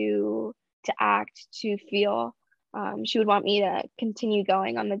to act, to feel? She would want me to continue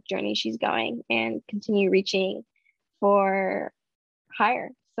going on the journey she's going and continue reaching for higher.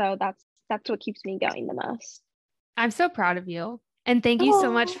 So that's what keeps me going the most. I'm so proud of you. And thank you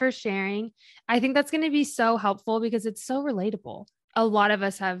so much for sharing. I think that's going to be so helpful because it's so relatable. A lot of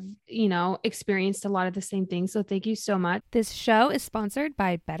us have, experienced a lot of the same things. So thank you so much. This show is sponsored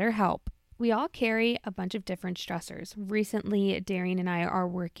by BetterHelp. We all carry a bunch of different stressors. Recently, Darian and I are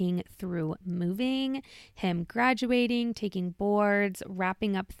working through moving, him graduating, taking boards,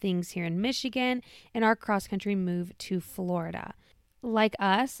 wrapping up things here in Michigan, and our cross-country move to Florida. Like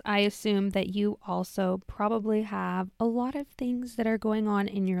us, I assume that you also probably have a lot of things that are going on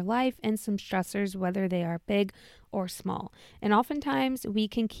in your life and some stressors, whether they are big or small. And oftentimes we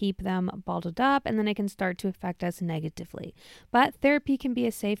can keep them bottled up and then it can start to affect us negatively. But therapy can be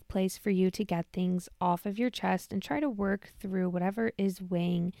a safe place for you to get things off of your chest and try to work through whatever is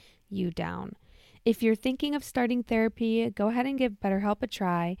weighing you down. If you're thinking of starting therapy, go ahead and give BetterHelp a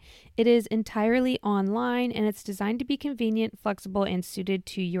try. It is entirely online and it's designed to be convenient, flexible, and suited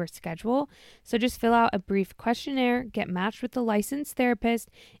to your schedule. So just fill out a brief questionnaire, get matched with a licensed therapist,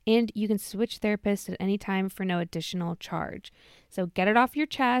 and you can switch therapists at any time for no additional charge. So get it off your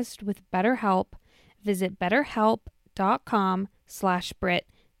chest with BetterHelp. Visit betterhelp.com/Brit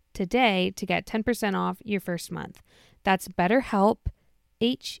today to get 10% off your first month. That's BetterHelp,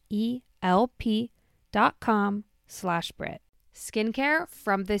 HELP.com/Brit. Skincare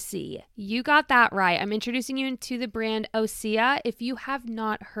from the sea. You got that right. I'm introducing you to the brand Osea. If you have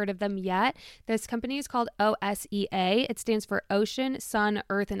not heard of them yet, this company is called OSEA. It stands for Ocean, Sun,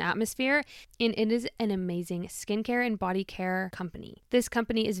 Earth, and Atmosphere, and it is an amazing skincare and body care company. This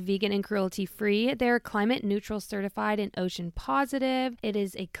company is vegan and cruelty-free. They're climate neutral certified and ocean positive. It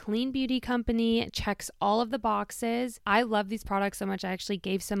is a clean beauty company. It checks all of the boxes. I love these products so much. I actually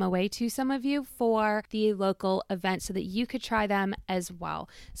gave some away to some of you for the local event so that you could try them as well.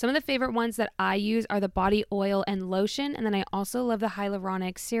 Some of the favorite ones that I use are the body oil and lotion, and then I also love the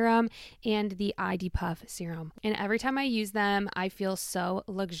hyaluronic serum and the ID Puff serum. And every time I use them, I feel so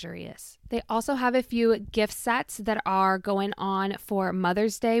luxurious. They also have a few gift sets that are going on for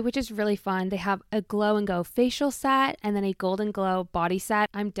Mother's Day, which is really fun. They have a Glow and Go facial set and then a Golden Glow body set.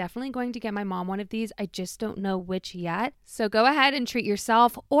 I'm definitely going to get my mom one of these. I just don't know which yet. So go ahead and treat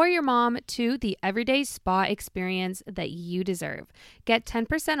yourself or your mom to the everyday spa experience that you deserve. Get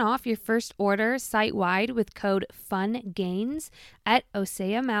 10% off your first order site-wide with code FUNGAINS at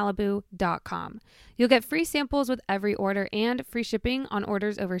OseaMalibu.com. You'll get free samples with every order and free shipping on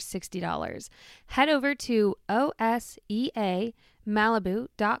orders over $60. Head over to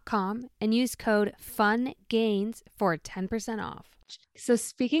OSEAMalibu.com and use code FUNGAINS for 10% off. So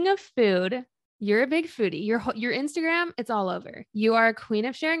speaking of food, you're a big foodie. Your Instagram, it's all over. You are a queen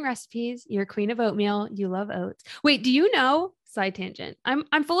of sharing recipes. You're a queen of oatmeal. You love oats. Wait, do you know? Side tangent. I'm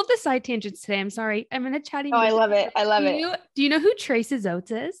full of the side tangents today. I'm sorry. I'm in a chatty. Oh, I love it. I love it. Do you know who Trace's Oats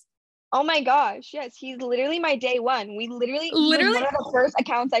is? Oh my gosh, yes, he's literally my day one. He was one of the first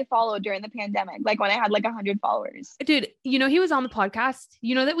accounts I followed during the pandemic, like when I had like 100 followers. Dude, he was on the podcast.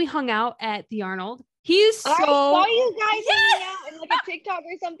 You know that we hung out at the Arnold. He's so. I saw you guys hanging out in like a TikTok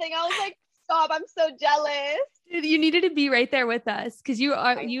or something. I was like, stop! I'm so jealous. Dude, you needed to be right there with us because you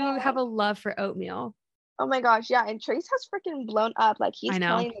have a love for oatmeal. Oh my gosh, yeah, and Trace has freaking blown up. Like he's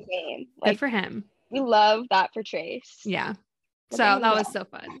playing the game. Like, good for him. We love that for Trace. Yeah. So that was so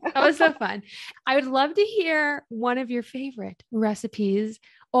fun. That was so fun. I would love to hear one of your favorite recipes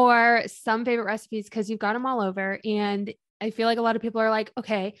or some favorite recipes because you've got them all over. And I feel like a lot of people are like,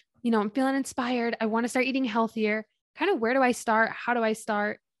 okay, I'm feeling inspired. I want to start eating healthier. Kind of where do I start? How do I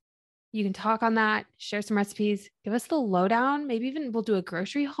start? You can talk on that, share some recipes, give us the lowdown. Maybe even we'll do a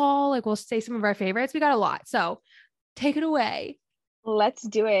grocery haul. Like we'll say some of our favorites. We got a lot. So take it away. Let's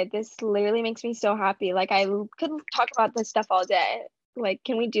do it. This literally makes me so happy. Like I could talk about this stuff all day. Like,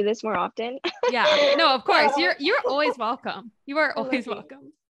 can we do this more often? Yeah, no, of course. You're always welcome. You are always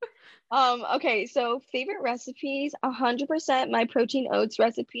welcome. Okay. So favorite recipes, 100% my protein oats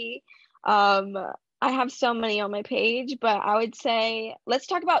recipe. I have so many on my page, but I would say, let's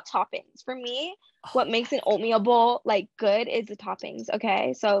talk about toppings. For me, what makes an oatmeal bowl like good is the toppings.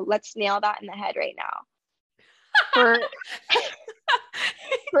 Okay. So let's nail that in the head right now. For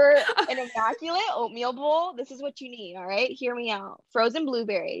an immaculate oatmeal bowl, this is what you need. All right, hear me out. Frozen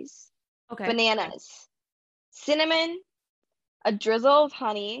blueberries, bananas, cinnamon, a drizzle of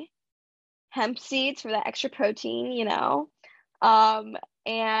honey, hemp seeds for the extra protein,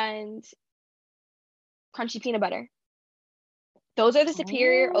 and crunchy peanut butter. Those are the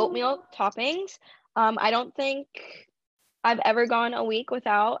superior oatmeal toppings. I don't think I've ever gone a week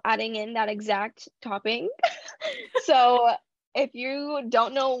without adding in that exact topping. So if you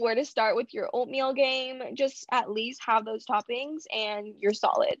don't know where to start with your oatmeal game, just at least have those toppings and you're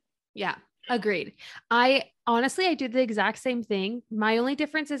solid. Yeah, agreed. I do the exact same thing. My only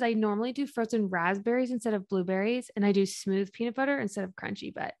difference is I normally do frozen raspberries instead of blueberries, and I do smooth peanut butter instead of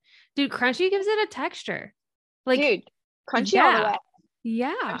crunchy. But dude, crunchy gives it a texture. Like, dude, crunchy all the way.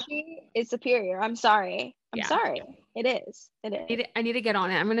 Yeah. Crunchy is superior. I'm sorry. Yeah. Sorry. It is. I need to get on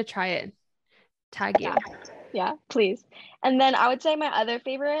it. I'm going to try it. Tag you. Yeah, please. And then I would say my other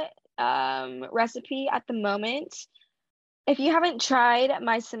favorite recipe at the moment, if you haven't tried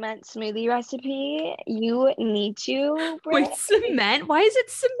my cement smoothie recipe, you need to. Wait, cement? Why is it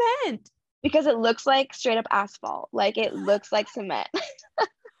cement? Because it looks like straight up asphalt. Like it looks like cement.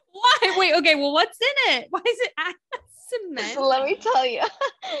 Why? Wait, okay. Well, what's in it? Why is it cement? So let me tell you.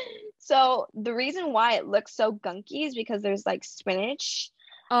 So the reason why it looks so gunky is because there's like spinach.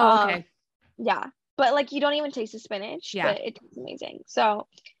 Oh, okay. Yeah. But like you don't even taste the spinach, yeah. but it tastes amazing. So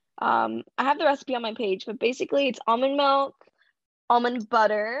I have the recipe on my page, but basically it's almond milk, almond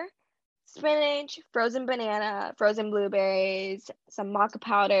butter, spinach, frozen banana, frozen blueberries, some maca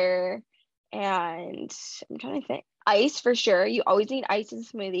powder, and I'm trying to think, ice for sure. You always need ice in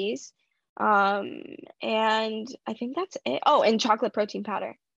smoothies. And I think that's it. Oh, and chocolate protein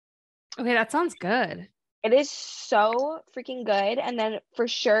powder. Okay, that sounds good. It is so freaking good. And then for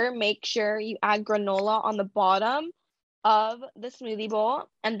sure, make sure you add granola on the bottom of the smoothie bowl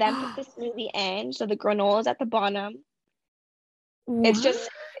and then put the smoothie in. So the granola is at the bottom. What? It's just,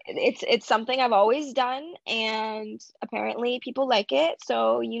 it's something I've always done. And apparently people like it.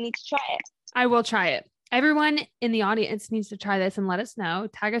 So you need to try it. I will try it. Everyone in the audience needs to try this and let us know.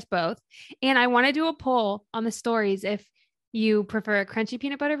 Tag us both. And I want to do a poll on the stories if you prefer a crunchy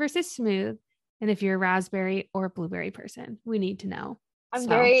peanut butter versus smooth. And if you're a raspberry or blueberry person, we need to know. I'm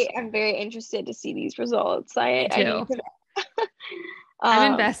very interested to see these results. I need to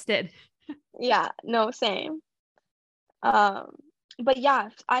I'm invested. Yeah, no, same. But yeah,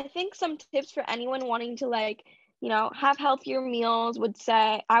 I think some tips for anyone wanting to like, you know, have healthier meals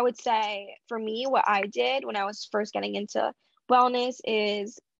I would say for me, what I did when I was first getting into wellness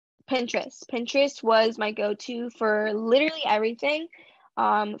is Pinterest. Pinterest was my go-to for literally everything.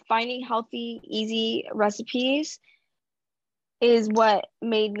 Finding healthy, easy recipes is what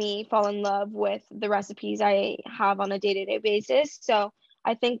made me fall in love with the recipes I have on a day-to-day basis. So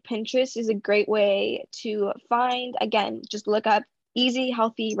I think Pinterest is a great way to find, again, just look up easy,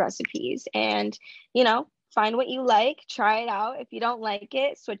 healthy recipes and, you know, find what you like, try it out. If you don't like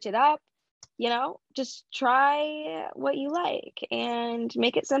it, switch it up, you know, just try what you like and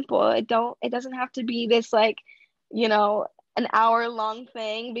make it simple. It doesn't have to be this like, you know, an hour-long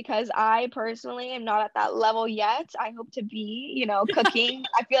thing because I personally am not at that level yet. I hope to be, you know, cooking.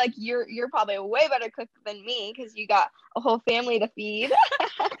 I feel like you're probably a way better cook than me because you got a whole family to feed.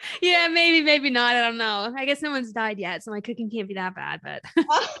 Yeah, maybe not. I don't know. I guess no one's died yet, so my cooking can't be that bad, but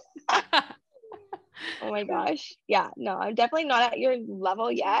oh my gosh. Yeah, no, I'm definitely not at your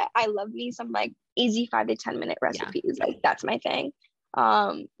level yet. I love me some like easy 5 to 10 minute recipes. Yeah. Like that's my thing.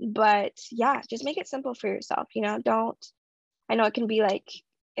 But yeah, just make it simple for yourself. You know, I know it can be like,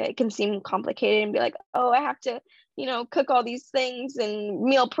 it can seem complicated and be like, oh, I have to, you know, cook all these things and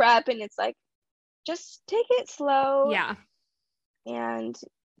meal prep. And it's like, just take it slow. Yeah. And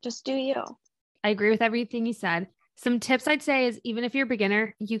just do you. I agree with everything you said. Some tips I'd say is even if you're a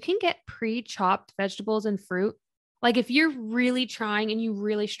beginner, you can get pre-chopped vegetables and fruit. Like if you're really trying and you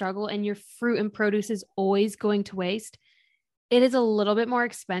really struggle and your fruit and produce is always going to waste, it is a little bit more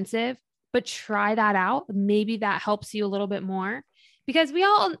expensive, but try that out. Maybe that helps you a little bit more because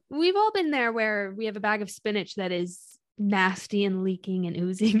we've all been there where we have a bag of spinach that is nasty and leaking and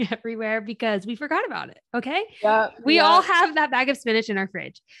oozing everywhere because we forgot about it. Okay. Yeah, we all have that bag of spinach in our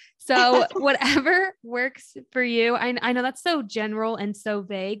fridge. So whatever works for you. I know that's so general and so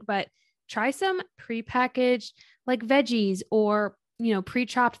vague, but try some prepackaged like veggies or, you know,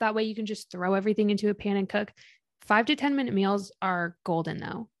 pre-chopped. That way you can just throw everything into a pan and cook. 5 to 10 minute meals are golden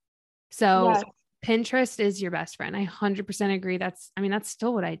though. So yes. Pinterest is your best friend. I 100% agree. That's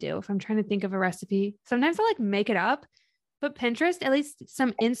still what I do. If I'm trying to think of a recipe, sometimes I like make it up, but Pinterest, at least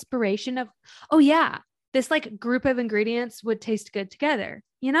some inspiration of, oh yeah, this like group of ingredients would taste good together,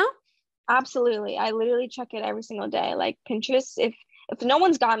 you know? Absolutely. I literally check it every single day. Like Pinterest, if no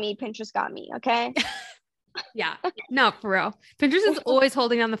one's got me, Pinterest got me. Okay. Yeah, no, for real. Pinterest is always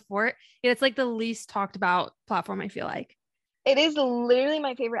holding down the fort. It's like the least talked about platform. I feel like it is literally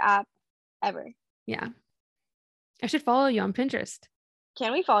my favorite app ever. Yeah. I should follow you on Pinterest.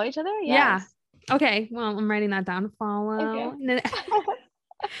 Can we follow each other? Yes. Okay. Well, I'm writing that down. Follow. Okay. And then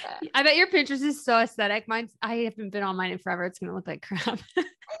I bet your Pinterest is so aesthetic. I haven't been on mine in forever. It's gonna look like crap.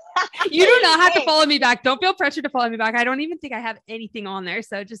 You do not have to follow me back. Don't feel pressure to follow me back. I don't even think I have anything on there.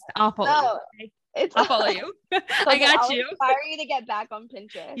 So just I'll follow you. Okay? I'll follow you. I got you. I'll inspire you to get back on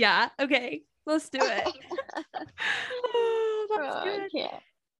Pinterest. Yeah. Okay. Let's do it. Oh, that's good. Yeah.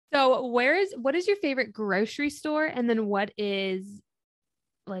 So what is your favorite grocery store? And then what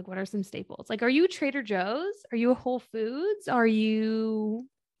are some staples? Like, are you Trader Joe's? Are you a Whole Foods? Are you,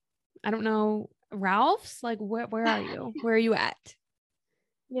 I don't know, Ralph's? Like, where are you? Where are you at?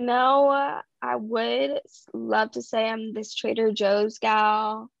 I would love to say I'm this Trader Joe's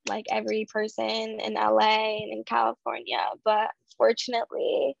gal, like every person in LA and in California, but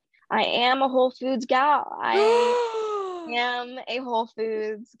fortunately, I am a Whole Foods gal. I am a Whole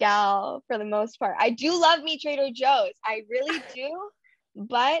Foods gal for the most part. I do love me Trader Joe's. I really do,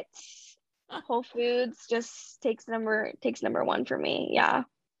 but Whole Foods just takes number one for me. Yeah.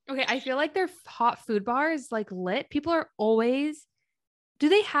 Okay, I feel like their hot food bar is like lit. People are always, do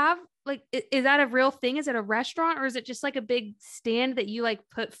they have like, is that a real thing? Is it a restaurant or is it just like a big stand that you like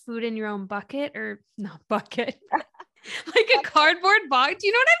put food in your own bucket or not bucket, like a cardboard box? Do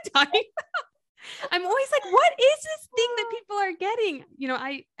you know what I'm talking about? I'm always like, what is this thing that people are getting?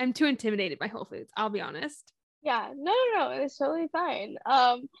 I'm too intimidated by Whole Foods. I'll be honest. Yeah, no, it's totally fine.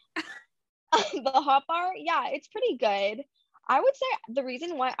 The hot bar, yeah, it's pretty good. I would say the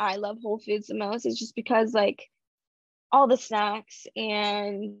reason why I love Whole Foods the most is just because like all the snacks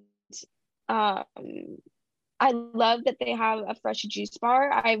and I love that they have a fresh juice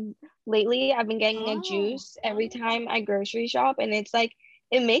bar. I've been getting a juice every time I grocery shop, and it's like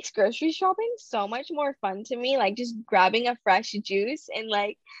it makes grocery shopping so much more fun to me, like just grabbing a fresh juice and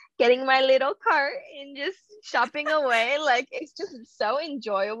like getting my little cart and just shopping away. Like it's just so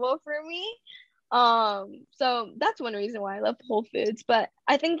enjoyable for me. So that's one reason why I love Whole Foods. But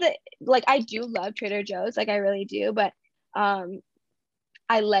I think that like I do love Trader Joe's, like I really do, but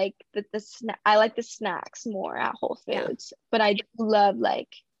I like I like the snacks more at Whole Foods. But I do love like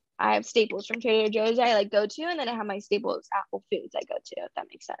I have staples from Trader Joe's I like go to, and then I have my staples at Whole Foods I go to, if that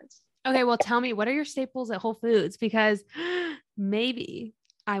makes sense. Okay, well tell me, what are your staples at Whole Foods? Because maybe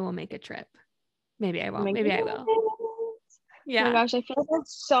I will make a trip. Maybe I won't. Maybe I will. Yeah. Oh my gosh, I feel like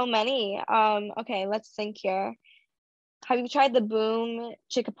there's so many. Okay, let's think here. Have you tried the Boom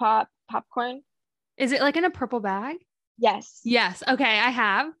Chicka Pop popcorn? Is it like in a purple bag? Yes. Yes. Okay, I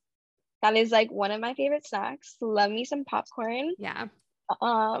have. That is like one of my favorite snacks. Love me some popcorn. Yeah.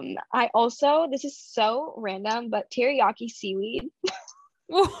 I also, this is so random, but teriyaki seaweed.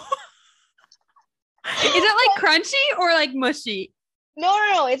 Is it like crunchy or like mushy?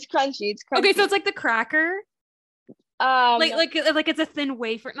 No, it's crunchy. It's crunchy. Okay, so it's like the cracker. Like it's a thin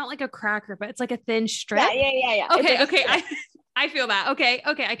wafer, not like a cracker, but it's like a thin strip. Yeah. Okay. I feel that. Okay,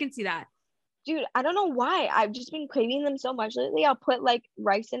 I can see that. Dude, I don't know why. I've just been craving them so much lately. I'll put like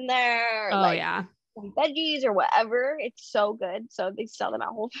rice in there. Or, some veggies or whatever. It's so good. So they sell them at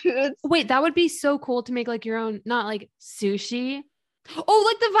Whole Foods. Wait, that would be so cool to make like your own, not like sushi. Oh,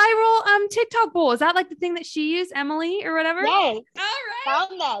 like the viral TikTok bowl. Is that like the thing that she used, Emily or whatever? Yes. All right.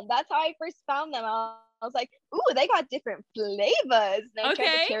 Found them. That's how I first found them. I was like, ooh, they got different flavors. And I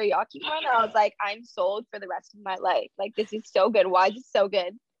tried the teriyaki one. I was like, I'm sold for the rest of my life. Like, this is so good. Why is it so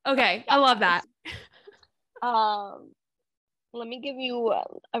good? Okay. I love that. Let me give you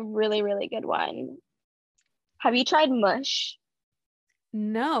a really, really good one. Have you tried mush?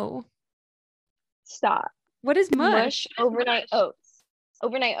 No. Stop. What is mush? Overnight oats.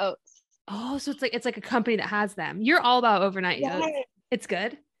 Overnight oats. Oh, so it's like a company that has them. You're all about overnight oats. It's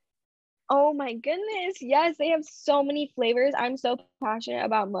good. Oh my goodness. Yes, they have so many flavors. I'm so passionate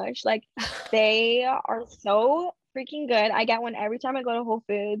about mush. Like they are so freaking good. I get one every time I go to Whole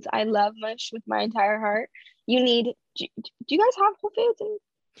Foods. I love mush with my entire heart. Do you guys have Whole Foods?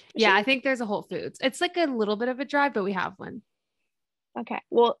 Yeah, I think there's a Whole Foods. It's like a little bit of a drive, but we have one. Okay.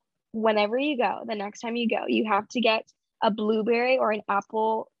 Well, whenever you go, the next time you go, you have to get a blueberry or an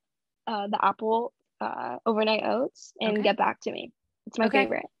apple, the apple overnight oats and get back to me. It's my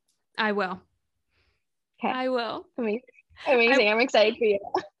favorite. I will. Okay. I will. Amazing. I'm excited for you.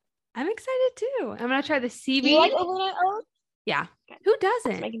 I'm excited too. I'm going to try the seaweed. Do you like overnight oats? Yeah. Okay. Who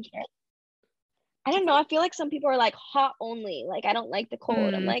doesn't? Making sure. I don't know. I feel like some people are like hot only. Like, I don't like the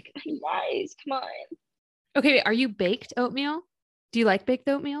cold. I'm like, hey guys, come on. Okay. Are you baked oatmeal? Do you like baked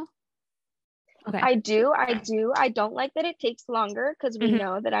oatmeal? Okay. I do. I don't like that it takes longer because we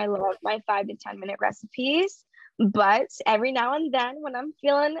know that I love my 5 to 10 minute recipes. But every now and then when I'm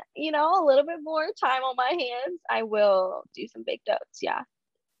feeling, a little bit more time on my hands, I will do some baked oats. Yeah.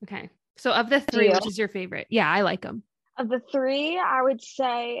 Okay. So of the three, Yeah. which is your favorite? Yeah, I like them. Of the three, I would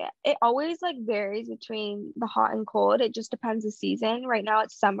say it always like varies between the hot and cold. It just depends the season. Right now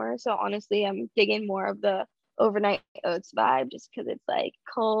it's summer, so honestly, I'm digging more of the overnight oats vibe just because it's like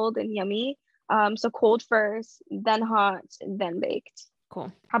cold and yummy. So cold first, then hot, then baked.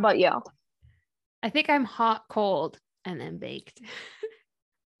 Cool. How about you? I think I'm hot, cold, and then baked.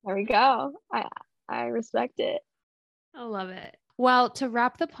 There we go. I respect it. I love it. Well, to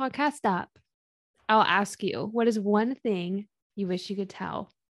wrap the podcast up, I'll ask you, what is one thing you wish you could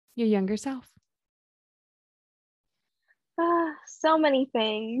tell your younger self? So many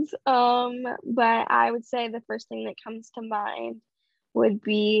things. But I would say the first thing that comes to mind would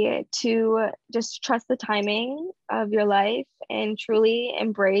be to just trust the timing of your life and truly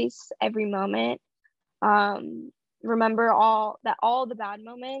embrace every moment. Remember all the bad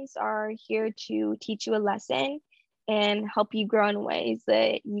moments are here to teach you a lesson and help you grow in ways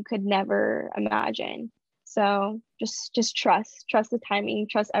that you could never imagine. So just trust the timing,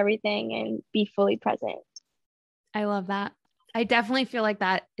 trust everything, and be fully present. I love that. I definitely feel like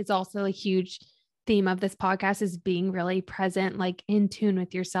that is also a huge theme of this podcast, is being really present, like in tune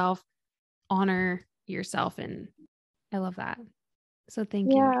with yourself, honor yourself. And I love that. So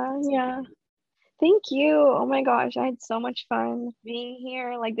thank you. Yeah. Thank you. Oh my gosh, I had so much fun being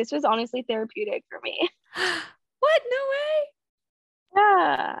here. Like this was honestly therapeutic for me. What? No way.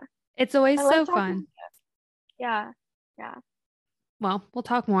 Yeah. It's always I so love talking fun. to you. Yeah. Well, we'll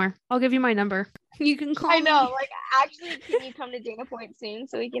talk more. I'll give you my number. You can call I know. me. Like, actually, can you come to Dana Point soon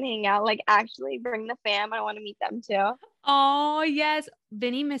so we can hang out? Like, actually, bring the fam. I want to meet them too. Oh, yes.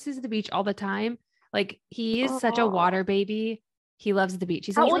 Vinny misses the beach all the time. Like, he is such a Aw. water baby. He loves the beach.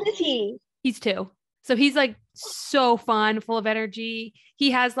 How old is he? He's 2. So he's like so fun, full of energy.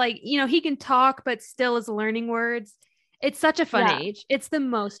 He has like, he can talk, but still is learning words. It's such a fun Yeah. age. It's the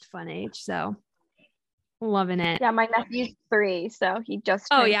most fun age. So loving it. Yeah, my nephew's 3, so he just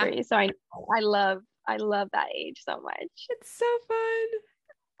Oh, turned yeah. 3. So I love that age so much. It's so fun.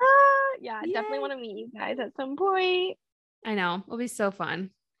 Yeah, I Yay. definitely want to meet you guys at some point. I know. It'll be so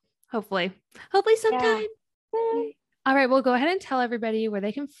fun. Hopefully sometime. Yeah. All right. Well, go ahead and tell everybody where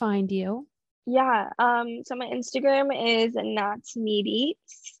they can find you. Yeah. So my Instagram is Nats Neat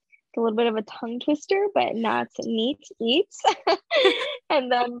Eats. It's a little bit of a tongue twister, but Nats Neat Eats.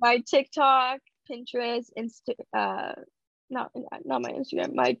 And then my TikTok, Pinterest, not my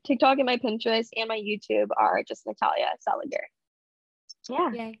Instagram. My TikTok and my Pinterest and my YouTube are just Natalia Saliger.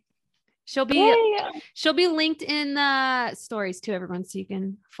 Yeah. Yay. She'll be linked in the stories to everyone, so you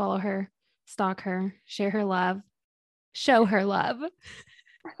can follow her, stalk her, share her love, show her love.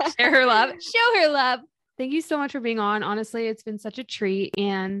 Share her love. Show her love. Thank you so much for being on. Honestly, it's been such a treat,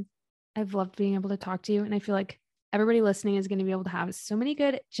 and I've loved being able to talk to you. And I feel like everybody listening is going to be able to have so many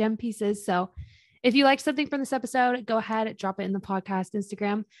good gem pieces. So if you liked something from this episode, go ahead, drop it in the podcast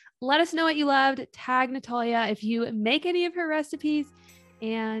Instagram. Let us know what you loved. Tag Natalia if you make any of her recipes.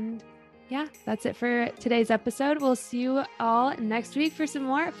 And yeah, that's it for today's episode. We'll see you all next week for some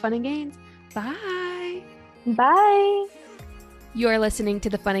more fun and gains. Bye. Bye. You are listening to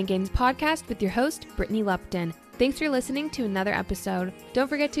the Fun and Gains podcast with your host, Brittany Lupton. Thanks for listening to another episode. Don't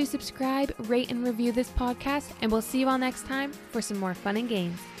forget to subscribe, rate, and review this podcast, and we'll see you all next time for some more fun and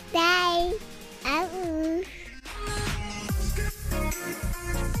games. Bye.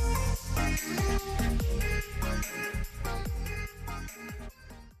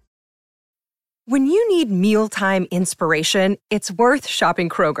 When you need mealtime inspiration, it's worth shopping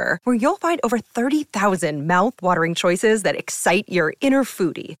Kroger, where you'll find over 30,000 mouth-watering choices that excite your inner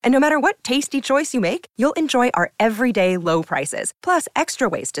foodie. And no matter what tasty choice you make, you'll enjoy our everyday low prices, plus extra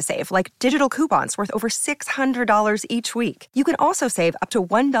ways to save, like digital coupons worth over $600 each week. You can also save up to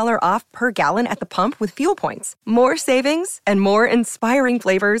 $1 off per gallon at the pump with fuel points. More savings and more inspiring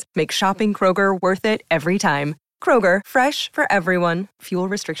flavors make shopping Kroger worth it every time. Kroger, fresh for everyone. Fuel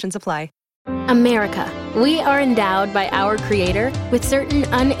restrictions apply. America, we are endowed by our Creator with certain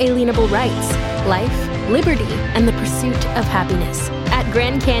unalienable rights: life, liberty, and the pursuit of happiness. At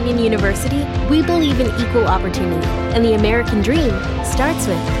Grand Canyon University, we believe in equal opportunity, and the American dream starts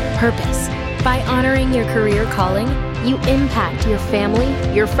with purpose. By honoring your career calling, you impact your family,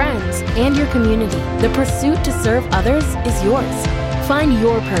 your friends, and your community. The pursuit to serve others is yours. Find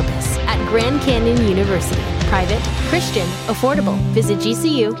your purpose at Grand Canyon University. Private, Christian, affordable. Visit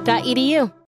gcu.edu.